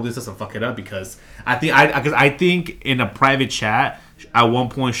shit, I hope this doesn't fuck it up," because I think in a private chat at one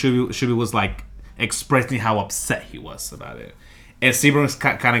point Shubi was like expressing how upset he was about it, and Seaburn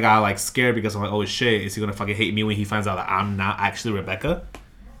kind of got like scared because I'm like, "Oh shit, is he gonna fucking hate me when he finds out that I'm not actually Rebecca?"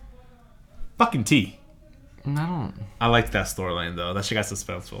 Fucking T. No. I liked that storyline though. That shit got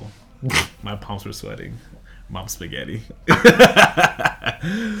suspenseful. My palms were sweating. Mom spaghetti.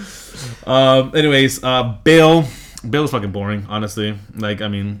 Anyways, Bill was fucking boring, honestly. Like, I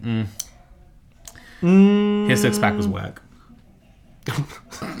mean, his six pack was whack.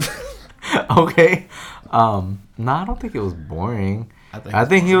 Okay. No, I don't think it was boring. I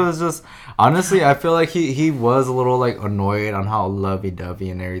think he was just honestly. I feel like he was a little like annoyed on how lovey-dovey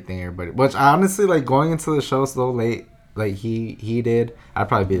and everything everybody. Which honestly, like going into the show so late, like he did, I'd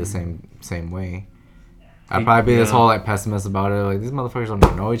probably be the same way. I'd probably be this whole like pessimist about it. Like these motherfuckers don't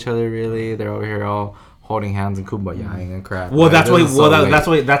even know each other really. They're over here all holding hands and kumbayaing and crap. Well, that's why.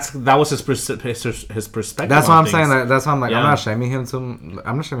 That was his perspective. That's why I'm saying that. That's why I'm like I'm not shaming him.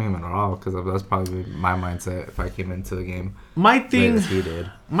 I'm not shaming him at all because that's probably my mindset if I came into the game. My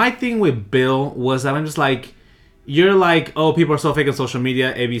thing with Bill was that I'm just like, you're like, oh, people are so fake on social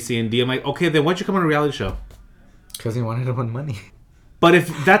media, A, B, C, and D. I'm like, okay, then why'd you come on a reality show? Because he wanted to win money. But if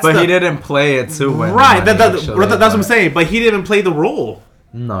that's he didn't play it to win. Right, that's what I'm saying. But he didn't play the role.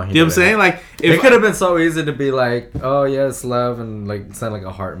 No, you know what I'm saying? Like, it could have been so easy to be like, oh yes, love, and like send like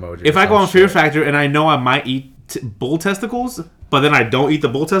a heart emoji. If I go on Fear Factor and I know I might eat bull testicles, but then I don't eat the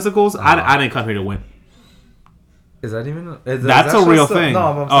bull testicles, I didn't come here to win. Is that even? That's a real thing.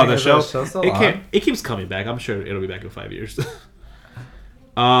 No, the show. It keeps coming back. I'm sure it'll be back in 5 years.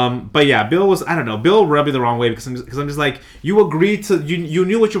 But yeah, Bill was, I don't know, Bill rubbed me the wrong way because I'm just like, you agreed to, you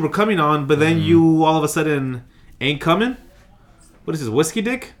knew what you were coming on, but then you all of a sudden ain't coming. What is this, whiskey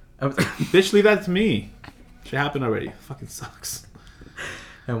dick? Bitch, leave that to me. Shit happened already. Fucking sucks.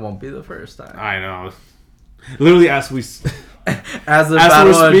 It won't be the first time. I know. Literally, as we're speaking.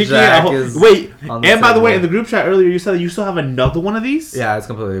 Wait, and by the way, in the group chat earlier, you said that you still have another one of these? Yeah, it's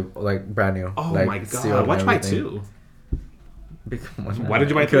completely like brand new. Oh like, my god! Why'd you buy two? Why did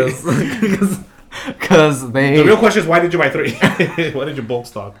you buy three? Because they. The real question is, why did you buy three? Why did you bulk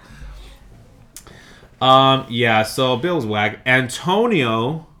stock? Yeah, so Bill's whack.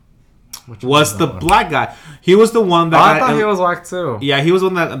 Antonio was the black guy. He was the one that I thought he was whack too. Yeah, he was the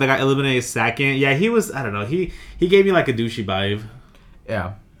one that got eliminated second. Yeah, he was, I don't know. He gave me like a douchey vibe.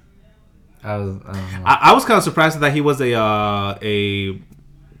 Yeah. I was kind of surprised that he was a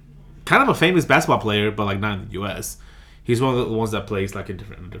kind of a famous basketball player, but like not in the US. He's one of the ones that plays like in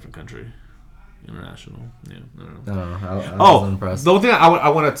a different country. International, yeah. I don't know. I was impressed. The only thing I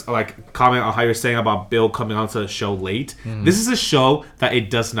want to like comment on how you're saying about Bill coming onto the show late. This is a show that it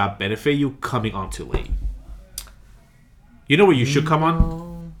does not benefit you coming on too late. You know where you should come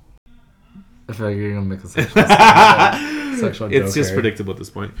on? I feel like you're gonna make a sexual joke. It's just predictable at this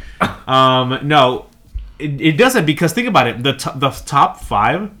point. No, it doesn't, because think about it. The top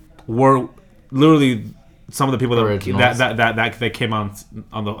five were literally some of the people that came on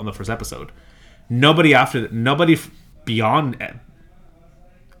the first episode. Nobody after that. Nobody beyond.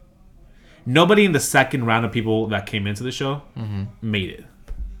 nobody in the second round of people that came into the show made it. You know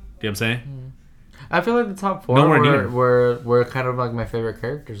what I'm saying? I feel like the top four were kind of like my favorite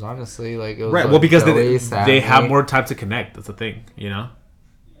characters, honestly. Like it was right. Like Well, because Joey, they have more time to connect. That's the thing, you know.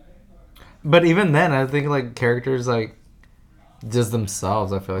 But even then, I think like characters like just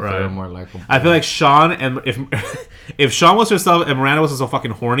themselves, I feel like they were more likable. I feel like Sean and if Sean was herself and Miranda was so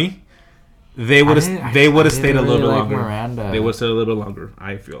fucking horny, they would have stayed a little bit longer. Miranda. They would have stayed a little bit longer.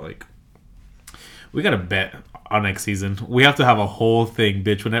 I feel like we gotta bet on next season. We have to have a whole thing,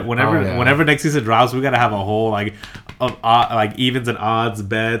 bitch. Whenever next season drops, we gotta have a whole like of like evens and odds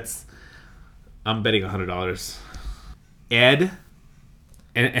bets. I'm betting $100. Ed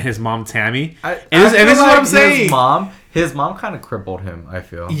and his mom Tammy. This is what I'm saying. His mom kind of crippled him, I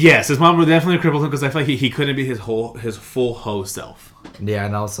feel. Yes, his mom definitely crippled him because I feel like he couldn't be his full hoe self. Yeah,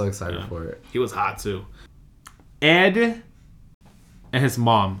 and I was so excited for it. He was hot too. Ed and his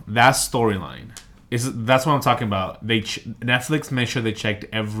mom, that storyline that's what I'm talking about. Netflix made sure they checked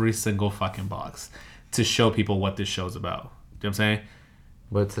every single fucking box to show people what this show's about. You know what I'm saying?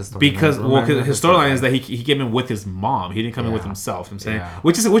 What's his storyline? Because his storyline is that he came in with his mom. He didn't come in with himself. You know what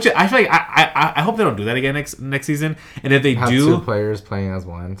I'm saying, which I feel like I hope they don't do that again next season. And if they do, 2 players playing as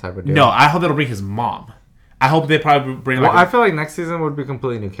one type of deal. No, I hope they don't bring his mom. I hope they probably bring. I feel like next season would be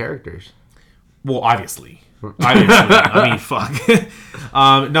completely new characters. Well, obviously. I mean, fuck.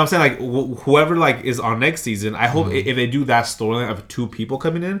 No, I'm saying like whoever like is on next season. I hope if they do that storyline of 2 people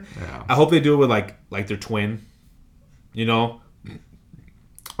coming in, I hope they do it with like their twin. You know.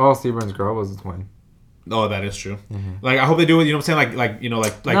 Oh, Steven's girl was a twin. Oh, that is true. Mm-hmm. Like I hope they do it. You know what I'm saying? Like no,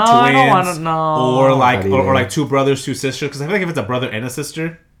 twins. I don't want to know. Or like 2 brothers, 2 sisters. Because I feel like if it's a brother and a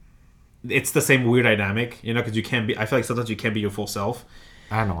sister, it's the same weird dynamic. You know, because you can't be. I feel like sometimes you can't be your full self.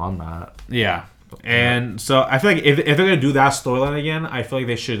 I know I'm not. Yeah. And so I feel like if they're gonna do that storyline again, I feel like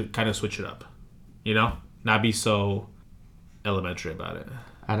they should kind of switch it up, you know, not be so elementary about it.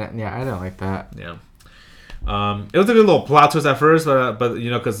 I don't like that. Yeah. It was a good little plot twist at first, but you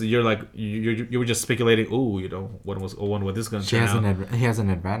know, because you're like you were just speculating. Oh, you know, what this gonna turn out? He has an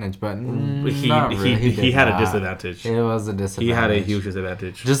advantage, but he had a disadvantage. It was a disadvantage. He had a huge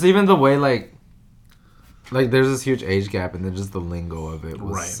disadvantage. Just even the way like there's this huge age gap, and then just the lingo of it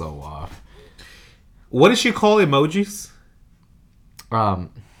was so off. What did she call emojis?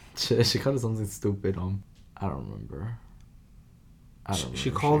 She called it something stupid. I don't remember.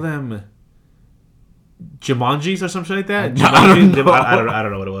 She called them Jumanjis or something like that. I don't know. I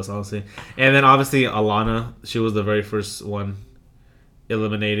don't know what it was, honestly. And then obviously Alana, she was the very first one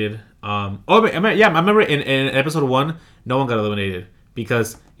eliminated. I remember in episode 1, no one got eliminated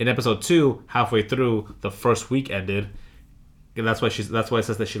because in episode 2, halfway through, the first week ended. And that's why it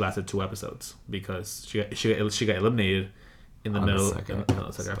says that she lasted 2 episodes because she got eliminated in the middle of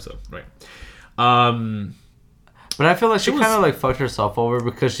the second episode, right? But I feel like she kind of like fucked herself over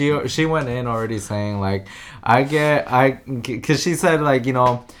because she went in already saying like because she said like, you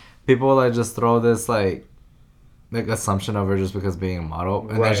know, people like just throw this like assumption of her just because being a model,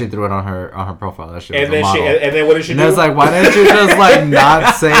 and then she threw it on her profile that she was a model. And then what did she do? And it's like, why didn't you just like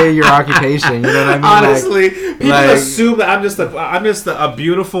not say your occupation? You know what I mean? Honestly, people assume that I'm just a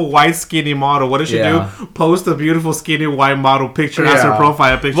beautiful white skinny model. What did she do? Post a beautiful skinny white model picture as her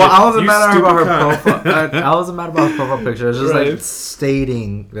profile picture. Well, I wasn't mad about her profile. I wasn't mad about her profile picture. It was just like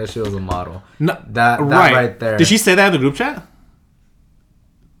stating that she was a model. No, that right there. Did she say that in the group chat?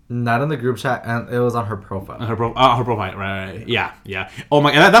 Not in the group chat, and it was on her profile. Her profile, right. Yeah. Oh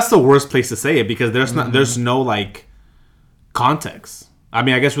my, and that's the worst place to say it because there's no like context. I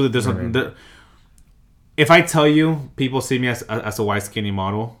mean, I guess really there's if I tell you people see me as a white skinny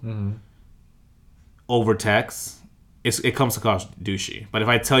model over text, it comes across douchey. But if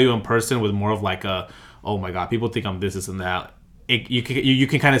I tell you in person with more of like a, oh my god, people think I'm this and that. You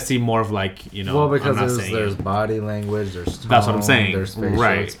can kind of see more of like, you know. Well, because there's body language, there's tone, that's what I'm saying. There's facial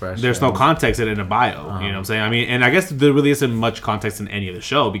expression. There's no context in a bio. You know what I'm saying? I mean, and I guess there really isn't much context in any of the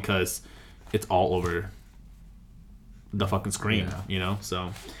show because it's all over the fucking screen. You know,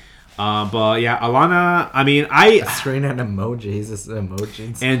 so. But yeah, Alana. I mean, screen and emojis,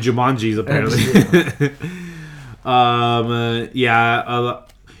 emojis, and Jumanjis apparently.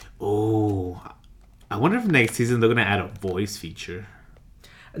 I wonder if next season they're gonna add a voice feature.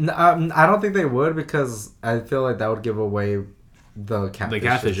 I don't think they would because I feel like that would give away the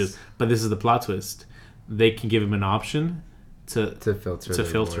catfishes. But this is the plot twist. They can give him an option to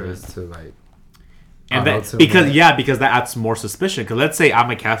filter it. To like, and that, because that adds more suspicion. Because let's say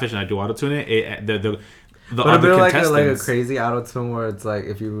I'm a catfish and I do auto-tune it, the other contestants like a crazy auto-tune where it's like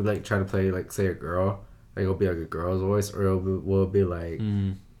if you like try to play like say a girl, like it'll be like a girl's voice or it will be like.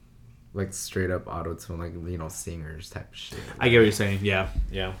 like straight up auto tune, like singers type of shit. I get what you're saying. Yeah.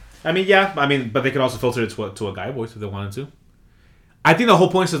 I mean, but they could also filter it to a guy voice if they wanted to. I think the whole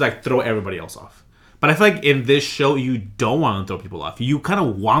point is to like throw everybody else off. But I feel like in this show, you don't want to throw people off. You kind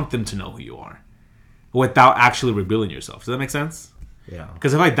of want them to know who you are, without actually revealing yourself. Does that make sense? Yeah.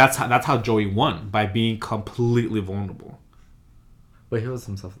 Because I feel like that's how Joey won, by being completely vulnerable. But he was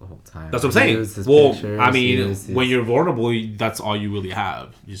himself the whole time. That's what I'm saying. Well, pictures, I mean, when you're vulnerable, that's all you really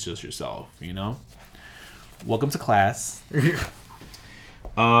have. It's just yourself, Welcome to class.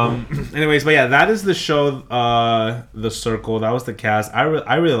 Anyways, but yeah, that is the show. The Circle. That was the cast. I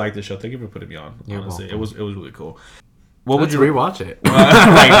really like the show. Thank you for putting me on. Honestly, it was really cool. Let's rewatch it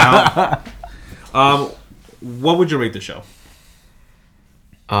right now? What would you rate the show?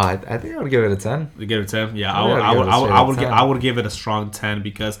 I think I would give it a 10. You give it a 10? Yeah, I would give it a strong 10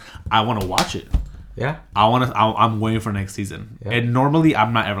 because I want to watch it. Yeah. I'm waiting for next season. Yeah. And normally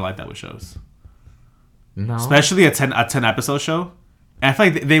I'm not ever like that with shows. No. Especially a 10 episode show. And I feel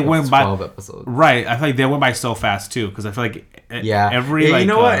like they went by 12 episodes. Right. I feel like they went by so fast too because I feel like every you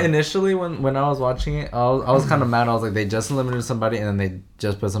know what? Initially when I was watching it, I was kind of mad. I was like, they just eliminated somebody and then they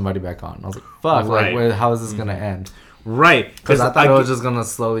just put somebody back on. I was like, fuck. Right. Like, how is this gonna end? Right, because I thought it was just gonna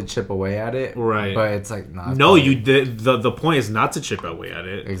slowly chip away at it. Right, but it's like no. You did the point is not to chip away at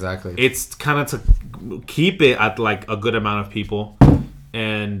it. Exactly. It's kind of to keep it at like a good amount of people,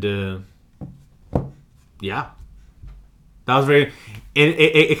 and yeah, that was very.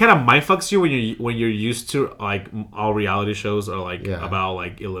 It kind of mindfucks you when you're used to like all reality shows are like about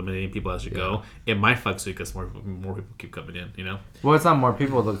like eliminating people as you go. It mindfucks you because more people keep coming in. Well, it's not more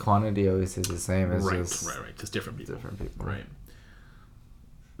people. The quantity always is the same. It's right. Just different people. Right.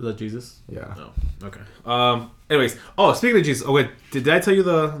 Is that Jesus? Yeah. Oh, okay. Anyways, speaking of Jesus, wait, did I tell you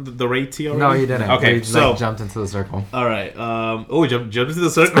the rate T already? No, you didn't. Okay, we, so jumped into the circle. All right. Jumped into the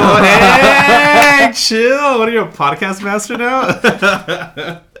circle. Hey, chill. What are you, a podcast master now?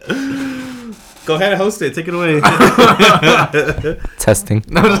 Go ahead and host it. Take it away. Testing.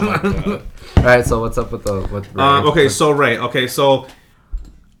 Oh all right. So what's up with Ray? Okay. So Ray. Okay. So.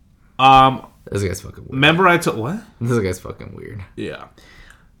 This guy's fucking weird. Remember I told what? This guy's fucking weird. Yeah.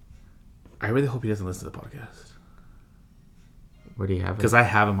 I really hope he doesn't listen to the podcast. Where do you have it? Because I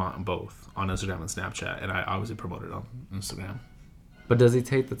have him on both, on Instagram and Snapchat, and I obviously promote it on Instagram. But does he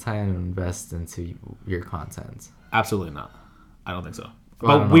take the time to invest into your content? Absolutely not. I don't think so.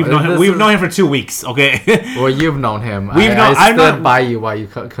 But we've known him for 2 weeks, okay? Well, you've known him. I stood by you while you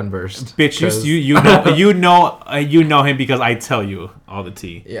conversed. Bitch, you know him because I tell you all the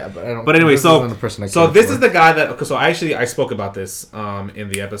tea. Yeah, but I don't. But anyway, so this is the guy that. So actually, I spoke about this in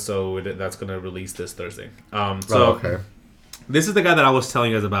the episode that's gonna release this Thursday. This is the guy that I was telling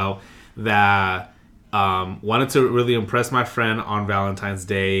you guys about that wanted to really impress my friend on Valentine's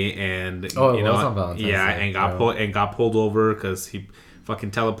Day, and was on Valentine's Day. And got pulled over because he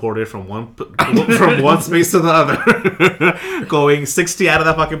fucking teleported from one space to the other, going 60 out of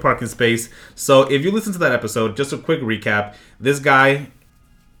that fucking parking space. So if you listen to that episode, just a quick recap: this guy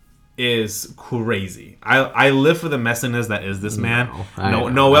is crazy. I live for the messiness that is this man.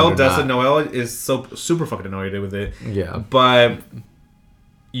 Noel doesn't. Noel is so super fucking annoyed with it. Yeah, but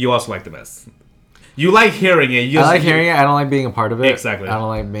you also like the mess. You like hearing it. I like hearing it. I don't like being a part of it. Exactly. I don't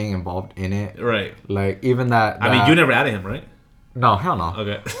like being involved in it. Right. Like even that. I mean, you never added him, right? No, hell no.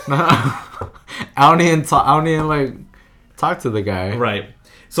 Okay. I don't even like talk to the guy. Right.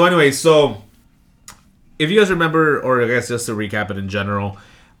 So anyway, if you guys remember, or I guess just to recap it in general,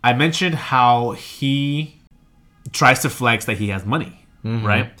 I mentioned how he tries to flex that he has money,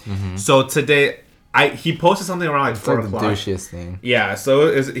 right? Mm-hmm. So today, he posted something around like 4 o'clock. The douchiest thing. Yeah.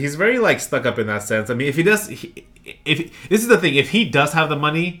 So he's very like stuck up in that sense. I mean, if he does, this is the thing. If he does have the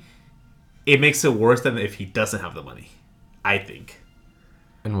money, it makes it worse than if he doesn't have the money. I think.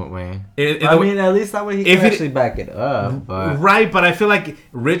 In what way? I mean, at least that way he can actually back it up. But. Right, but I feel like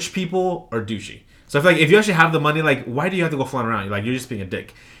rich people are douchey. So I feel like if you actually have the money, like, why do you have to go flying around? Like, you're just being a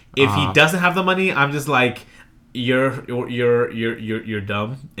dick. If he doesn't have the money, I'm just like, you're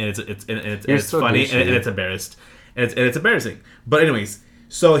dumb, and it's funny, and it's embarrassed, and it's embarrassing. But anyways,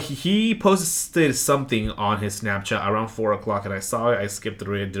 so he posted something on his Snapchat around 4 o'clock, and I saw it. I skipped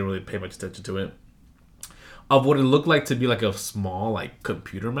through it, didn't really pay much attention to it. Of what it looked like to be like a small like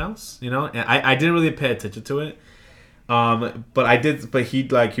computer mouse, and I didn't really pay attention to it, but I did. But he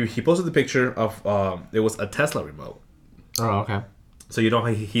posted the picture of it was a Tesla remote. Oh, okay. So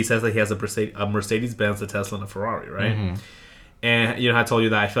he says that he has a Mercedes-Benz, a Tesla, and a Ferrari, right? Mm-hmm. And I told you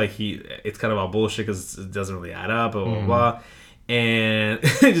that I feel like it's kind of all bullshit because it doesn't really add up, blah blah blah. And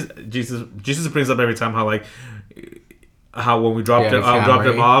Jesus brings up every time how like how when we dropped Yeah, him, the dropped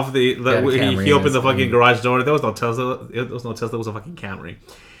Camry. him off, He had a Camry he in opened the his- fucking garage door. There was no Tesla. There was no Tesla. It was a fucking Camry.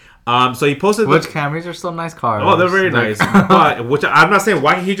 So he posted. Which Camrys are still nice cars. Oh, they're very Like- nice. But which I'm not saying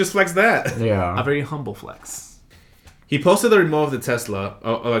why he just flexed that. Yeah. A very humble flex. He posted the remote of the Tesla,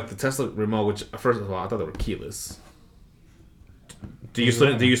 like the Tesla remote. Which first of all, I thought they were keyless. Do you still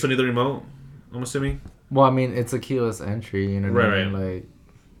need the remote? I'm assuming. Well, I mean, it's a keyless entry. You know what I mean? Like,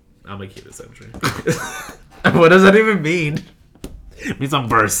 I'm a keyless entry. what does that even mean? means I'm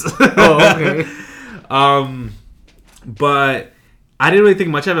burst. Oh, okay. But I didn't really think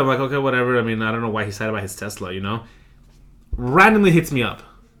much of it. I'm like, okay, whatever. I mean, I don't know why he said about his Tesla, you know? Randomly hits me up.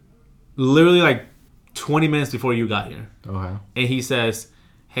 Literally like 20 minutes before you got here. Okay. And he says,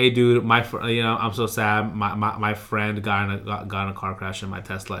 hey, dude, I'm so sad. My friend got in a car crash in my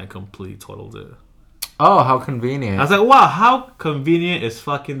Tesla and completely totaled it. Oh, how convenient. I was like, wow, how convenient is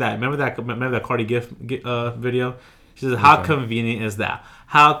fucking that? Remember that Cardi gift video? She says, how convenient is that?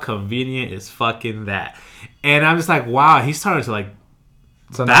 How convenient is fucking that? And I'm just like, wow, he's starting to like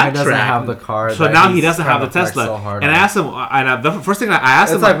so now he doesn't backtrack. have the car. So that now he he's doesn't have trying the to flex Tesla. so hard And on. I asked him, and the first thing I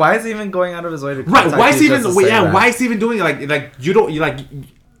asked him, It's like, why is he even going out of his way to right? contact Why is he you even? just to say that? Why is he even doing it? Like you don't like.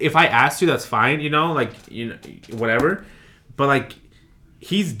 If I asked you, that's fine. You know, like whatever. But like,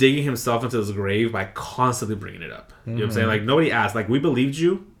 he's digging himself into his grave by constantly bringing it up. You know what I'm saying? Like nobody asked. Like we believed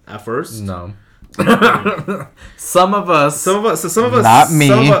you at first. No. Some of us. Some of us. Not me.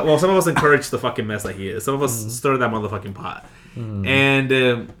 Some of us encourage the fucking mess that he is. Some of us stir that motherfucking pot. And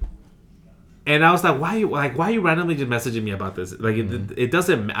I was like, why are you randomly just messaging me about this? Like it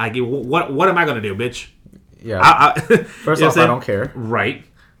doesn't. Like, what am I gonna do, bitch? Yeah. First you know off, what I'm I don't care. Right.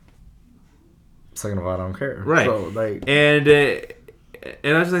 Second of all, I don't care. Right. So, like, And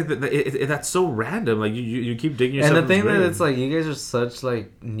I was like, that's so random. Like you keep digging yourself. and the thing in the that grave. it's like, you guys are such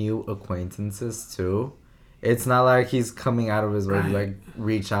like new acquaintances too. It's not like he's coming out of his way to like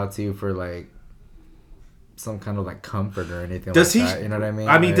reach out to you for like some kind of like comfort or anything. Does like he? that, you know what I mean?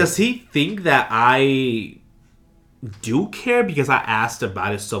 I mean, Like, does he think that I do care because I asked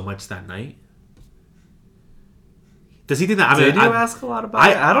about it so much that night? Does he think that? Did you ask a lot about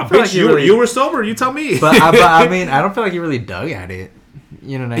it? I don't feel like you were sober. You tell me. But I mean, I don't feel like you really dug at it.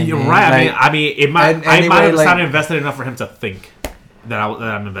 You know what I mean? You're right. Like, I mean, it might. and I anyway, might have like- sounded invested enough for him to think that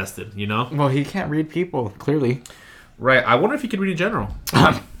I'm invested. You know. well, he can't read people clearly. Right. I wonder if he could read in general.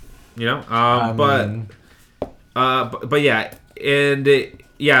 You know. But yeah, and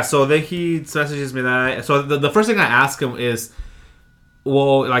yeah. So then he messages me that. So the first thing I ask him is,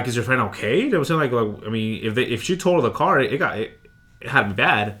 well, like, is your friend okay? They were saying like I mean, if she totaled the car, it had to be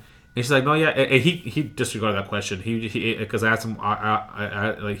bad. And she's like, no, yeah. And he disregarded that question. He because I asked him,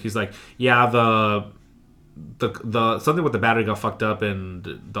 I like, he's like, yeah, the something with the battery got fucked up and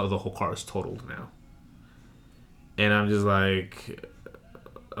the whole car is totaled now. And I'm just like,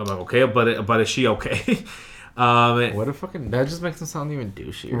 okay, but is she okay? What a fucking, that just makes him sound even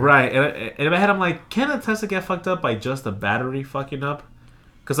douchey. Right, and in my head I'm like, can a Tesla get fucked up by just the battery fucking up?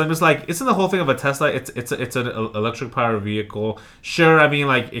 Because I'm just like, isn't the whole thing of a Tesla? It's an electric powered vehicle. Sure, I mean,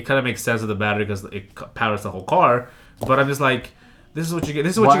 like, it kind of makes sense with the battery because it powers the whole car. But I'm just like, this is what you get.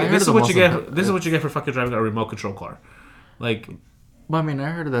 This is what you get for fucking driving a remote control car. Like, Well, I mean, I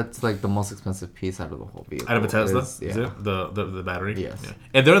heard that's like the most expensive piece out of the whole vehicle. out of a Tesla, is is it the battery? Yes. Yeah.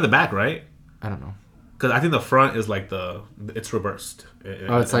 And they're in the back, right? I don't know. Because I think the front is like it's reversed.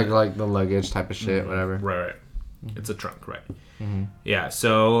 Oh, it's like the luggage type of shit, whatever. Right. It's a trunk, right? Mm-hmm. Yeah.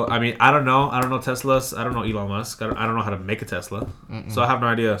 So I mean, I don't know Teslas. I don't know Elon Musk. I don't know how to make a Tesla. So I have no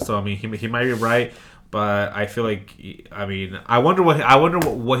idea. So I mean, he might be right, but I feel like, I mean, I wonder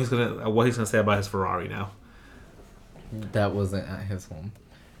what he's gonna say about his Ferrari now. That wasn't at his home.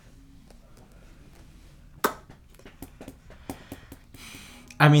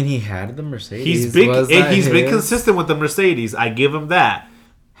 I mean, he had the Mercedes. He's been consistent with the Mercedes. I give him that.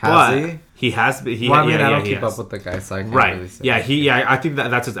 Has he? He has been. Well, I mean, I don't keep up with the guy, so I can't really say. Yeah. I think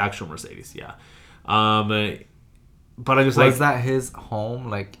that's his actual Mercedes. Yeah. But I just was that his home,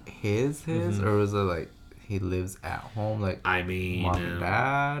 like his, or was it like he lives at home, like, I mean, mom and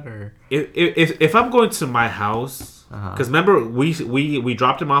dad, or if I'm going to my house, because remember we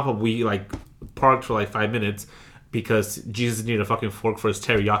dropped him off and we like parked for like 5 minutes because Jesus needed a fucking fork for his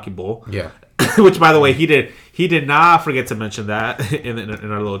teriyaki bowl. yeah. Which, by the way, he did not forget to mention that in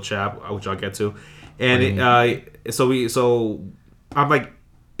our little chat, which I'll get to. And so I'm like,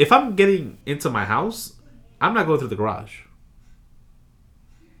 if I'm getting into my house, I'm not going through the garage.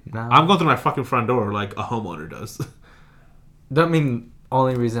 No. I'm going through my fucking front door like a homeowner does. I mean,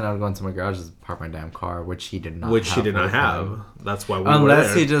 only reason I would go into my garage is park my damn car, which he did not. Which he did not with have. him. That's why we were Unless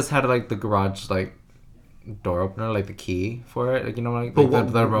there. he just had like the garage like door opener, like the key for it. Like, you know, like, But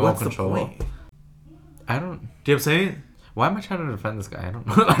the remote what's control. the point? I don't. Do you know what I'm saying? Why am I trying to defend this guy? I don't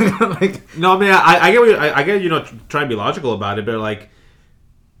know. Like, No, I mean, I get I get, you know, trying to be logical about it, but like,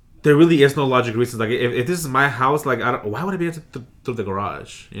 there really is no logic reasons. Like, if this is my house, like, why would I be able to through the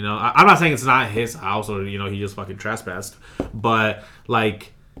garage? You know, I'm not saying it's not his house or, you know, he just fucking trespassed, but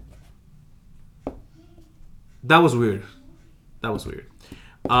like, that was weird. That was weird.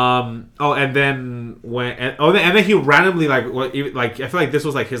 Oh, and then then he randomly like I feel like this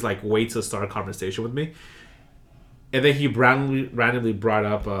was like his like way to start a conversation with me. And then he randomly brought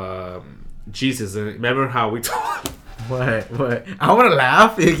up Jesus. And remember how we talked? what? I want to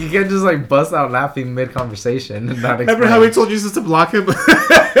laugh. You can't just like bust out laughing mid conversation and not. Remember how we told Jesus to block him?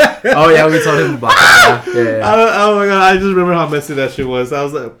 Oh yeah, we told him to block him. Yeah. Oh my god, I just remember how messy that shit was. I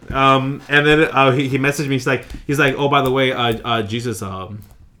was like, and then he messaged me. He's like, oh, by the way, Jesus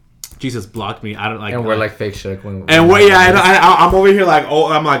blocked me. I don't like. And we're like fake shook. I'm over here like,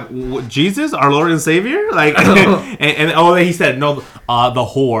 I'm like, Jesus, our Lord and Savior, like, and he said no, the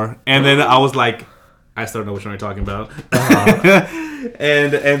whore, and then I was like, I still don't know which one you're talking about,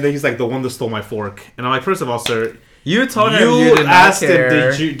 and then he's like, the one that stole my fork, and I'm like, first of all, sir, you told him you did asked not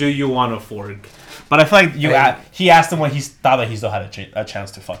care. him, do you want a fork? But I feel like he asked him when he thought that he still had a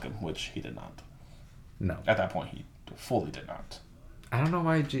chance to fuck him, which he did not. No, at that point he fully did not. I don't know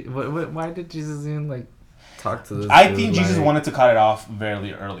why. Why did Jesus even like talk to this? I think Jesus wanted to cut it off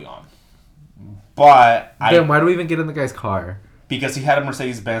very early on, but then why do we even get in the guy's car? Because he had a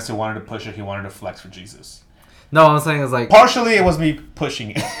Mercedes Benz, he wanted to push it. He wanted to flex for Jesus. No, I'm saying is like partially it was me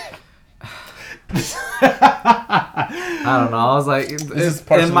pushing it. I don't know. I was like,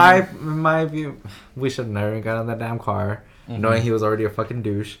 in my view, we should never got in that damn car, knowing he was already a fucking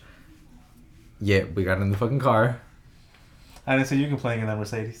douche. Yeah, we got in the fucking car. I didn't see you complaining in that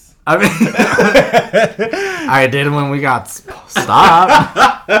Mercedes. I mean, I did when we got stopped.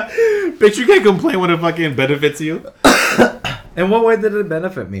 Bitch, you can't complain when it fucking benefits you. In what way did it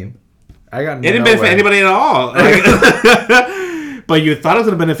benefit me? It didn't benefit anybody at all. But you thought it was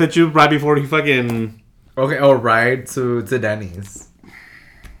going to benefit you right before he fucking... Okay, oh, ride to Denny's.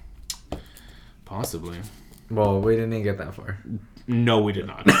 Possibly. Well, we didn't even get that far. No, we did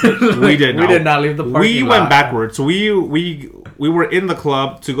not. We did not. We did not leave the parking lot. We went backwards. We were in the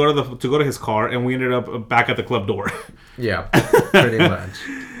club to go to his car, and we ended up back at the club door. Yeah, pretty much.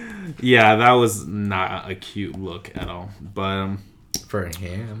 Yeah, that was not a cute look at all. But for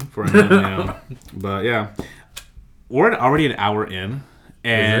him, yeah. But yeah, we're already an hour in,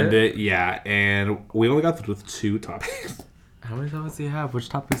 and and we only got through 2 topics. How many topics do you have? Which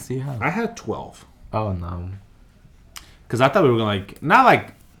topics do you have? I had 12. Oh no. Because I thought we were going to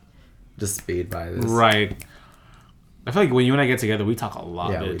not just speed by this. Right. I feel like when you and I get together, we talk a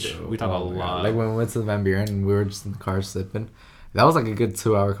lot, yeah, bitch. We talk a lot. God. Like when we went to Van Buren and we were just in the car sipping. That was like a good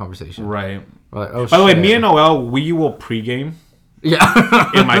 2-hour conversation. Right. We're like, oh, by the way, me and Noel, we will pregame.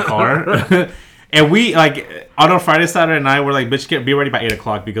 Yeah. In my car. And we, like, on a Friday, Saturday night, we're like, bitch, be ready by 8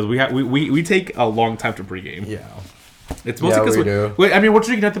 o'clock because we take a long time to pregame. Yeah. It's mostly because we do. Wait, I mean, we're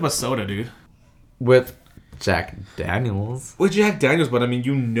drinking nothing but soda, dude. With Jack Daniels. With Jack Daniels, but I mean,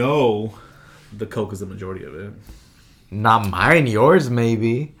 you know the Coke is the majority of it. Not mine, yours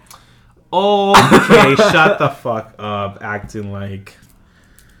maybe. Oh, okay, shut the fuck up, acting like...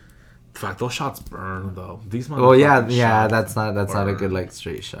 Fuck, those shots burn, though. These motherfuckers. Well, yeah, that's not a good, like,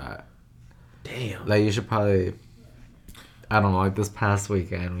 straight shot. Damn. Like, you should probably... I don't know, like, this past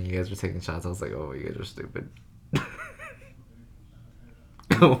weekend when you guys were taking shots, I was like, oh, you guys are stupid.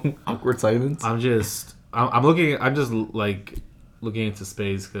 Awkward silence. I'm just like looking into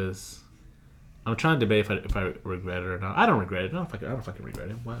space because I'm trying to debate if I regret it or not. I don't regret it. I don't fucking regret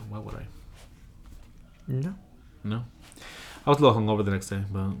it. Why would I? No. I was a little hungover the next day,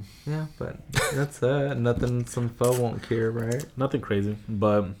 but yeah, but that's nothing some foe won't cure, right? Nothing crazy,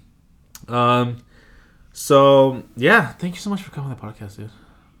 but so yeah, thank you so much for coming on the podcast, dude.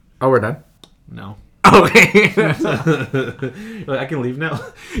 Oh, we're done? No. Okay. Like, I can leave now.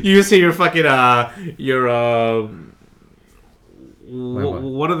 You just see your fucking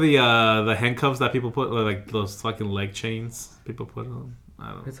what are the handcuffs that people put, like those fucking leg chains people put on?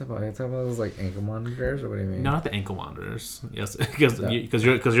 I don't know. It's about those like ankle monitors, or what do you mean? No, not the ankle monitors. Yes, because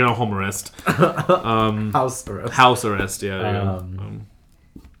you're on home arrest. House arrest. House arrest. Yeah.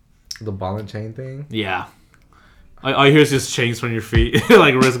 The ball and chain thing. Yeah. All you hear is just chains from your feet,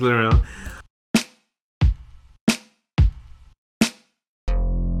 like wriggling around.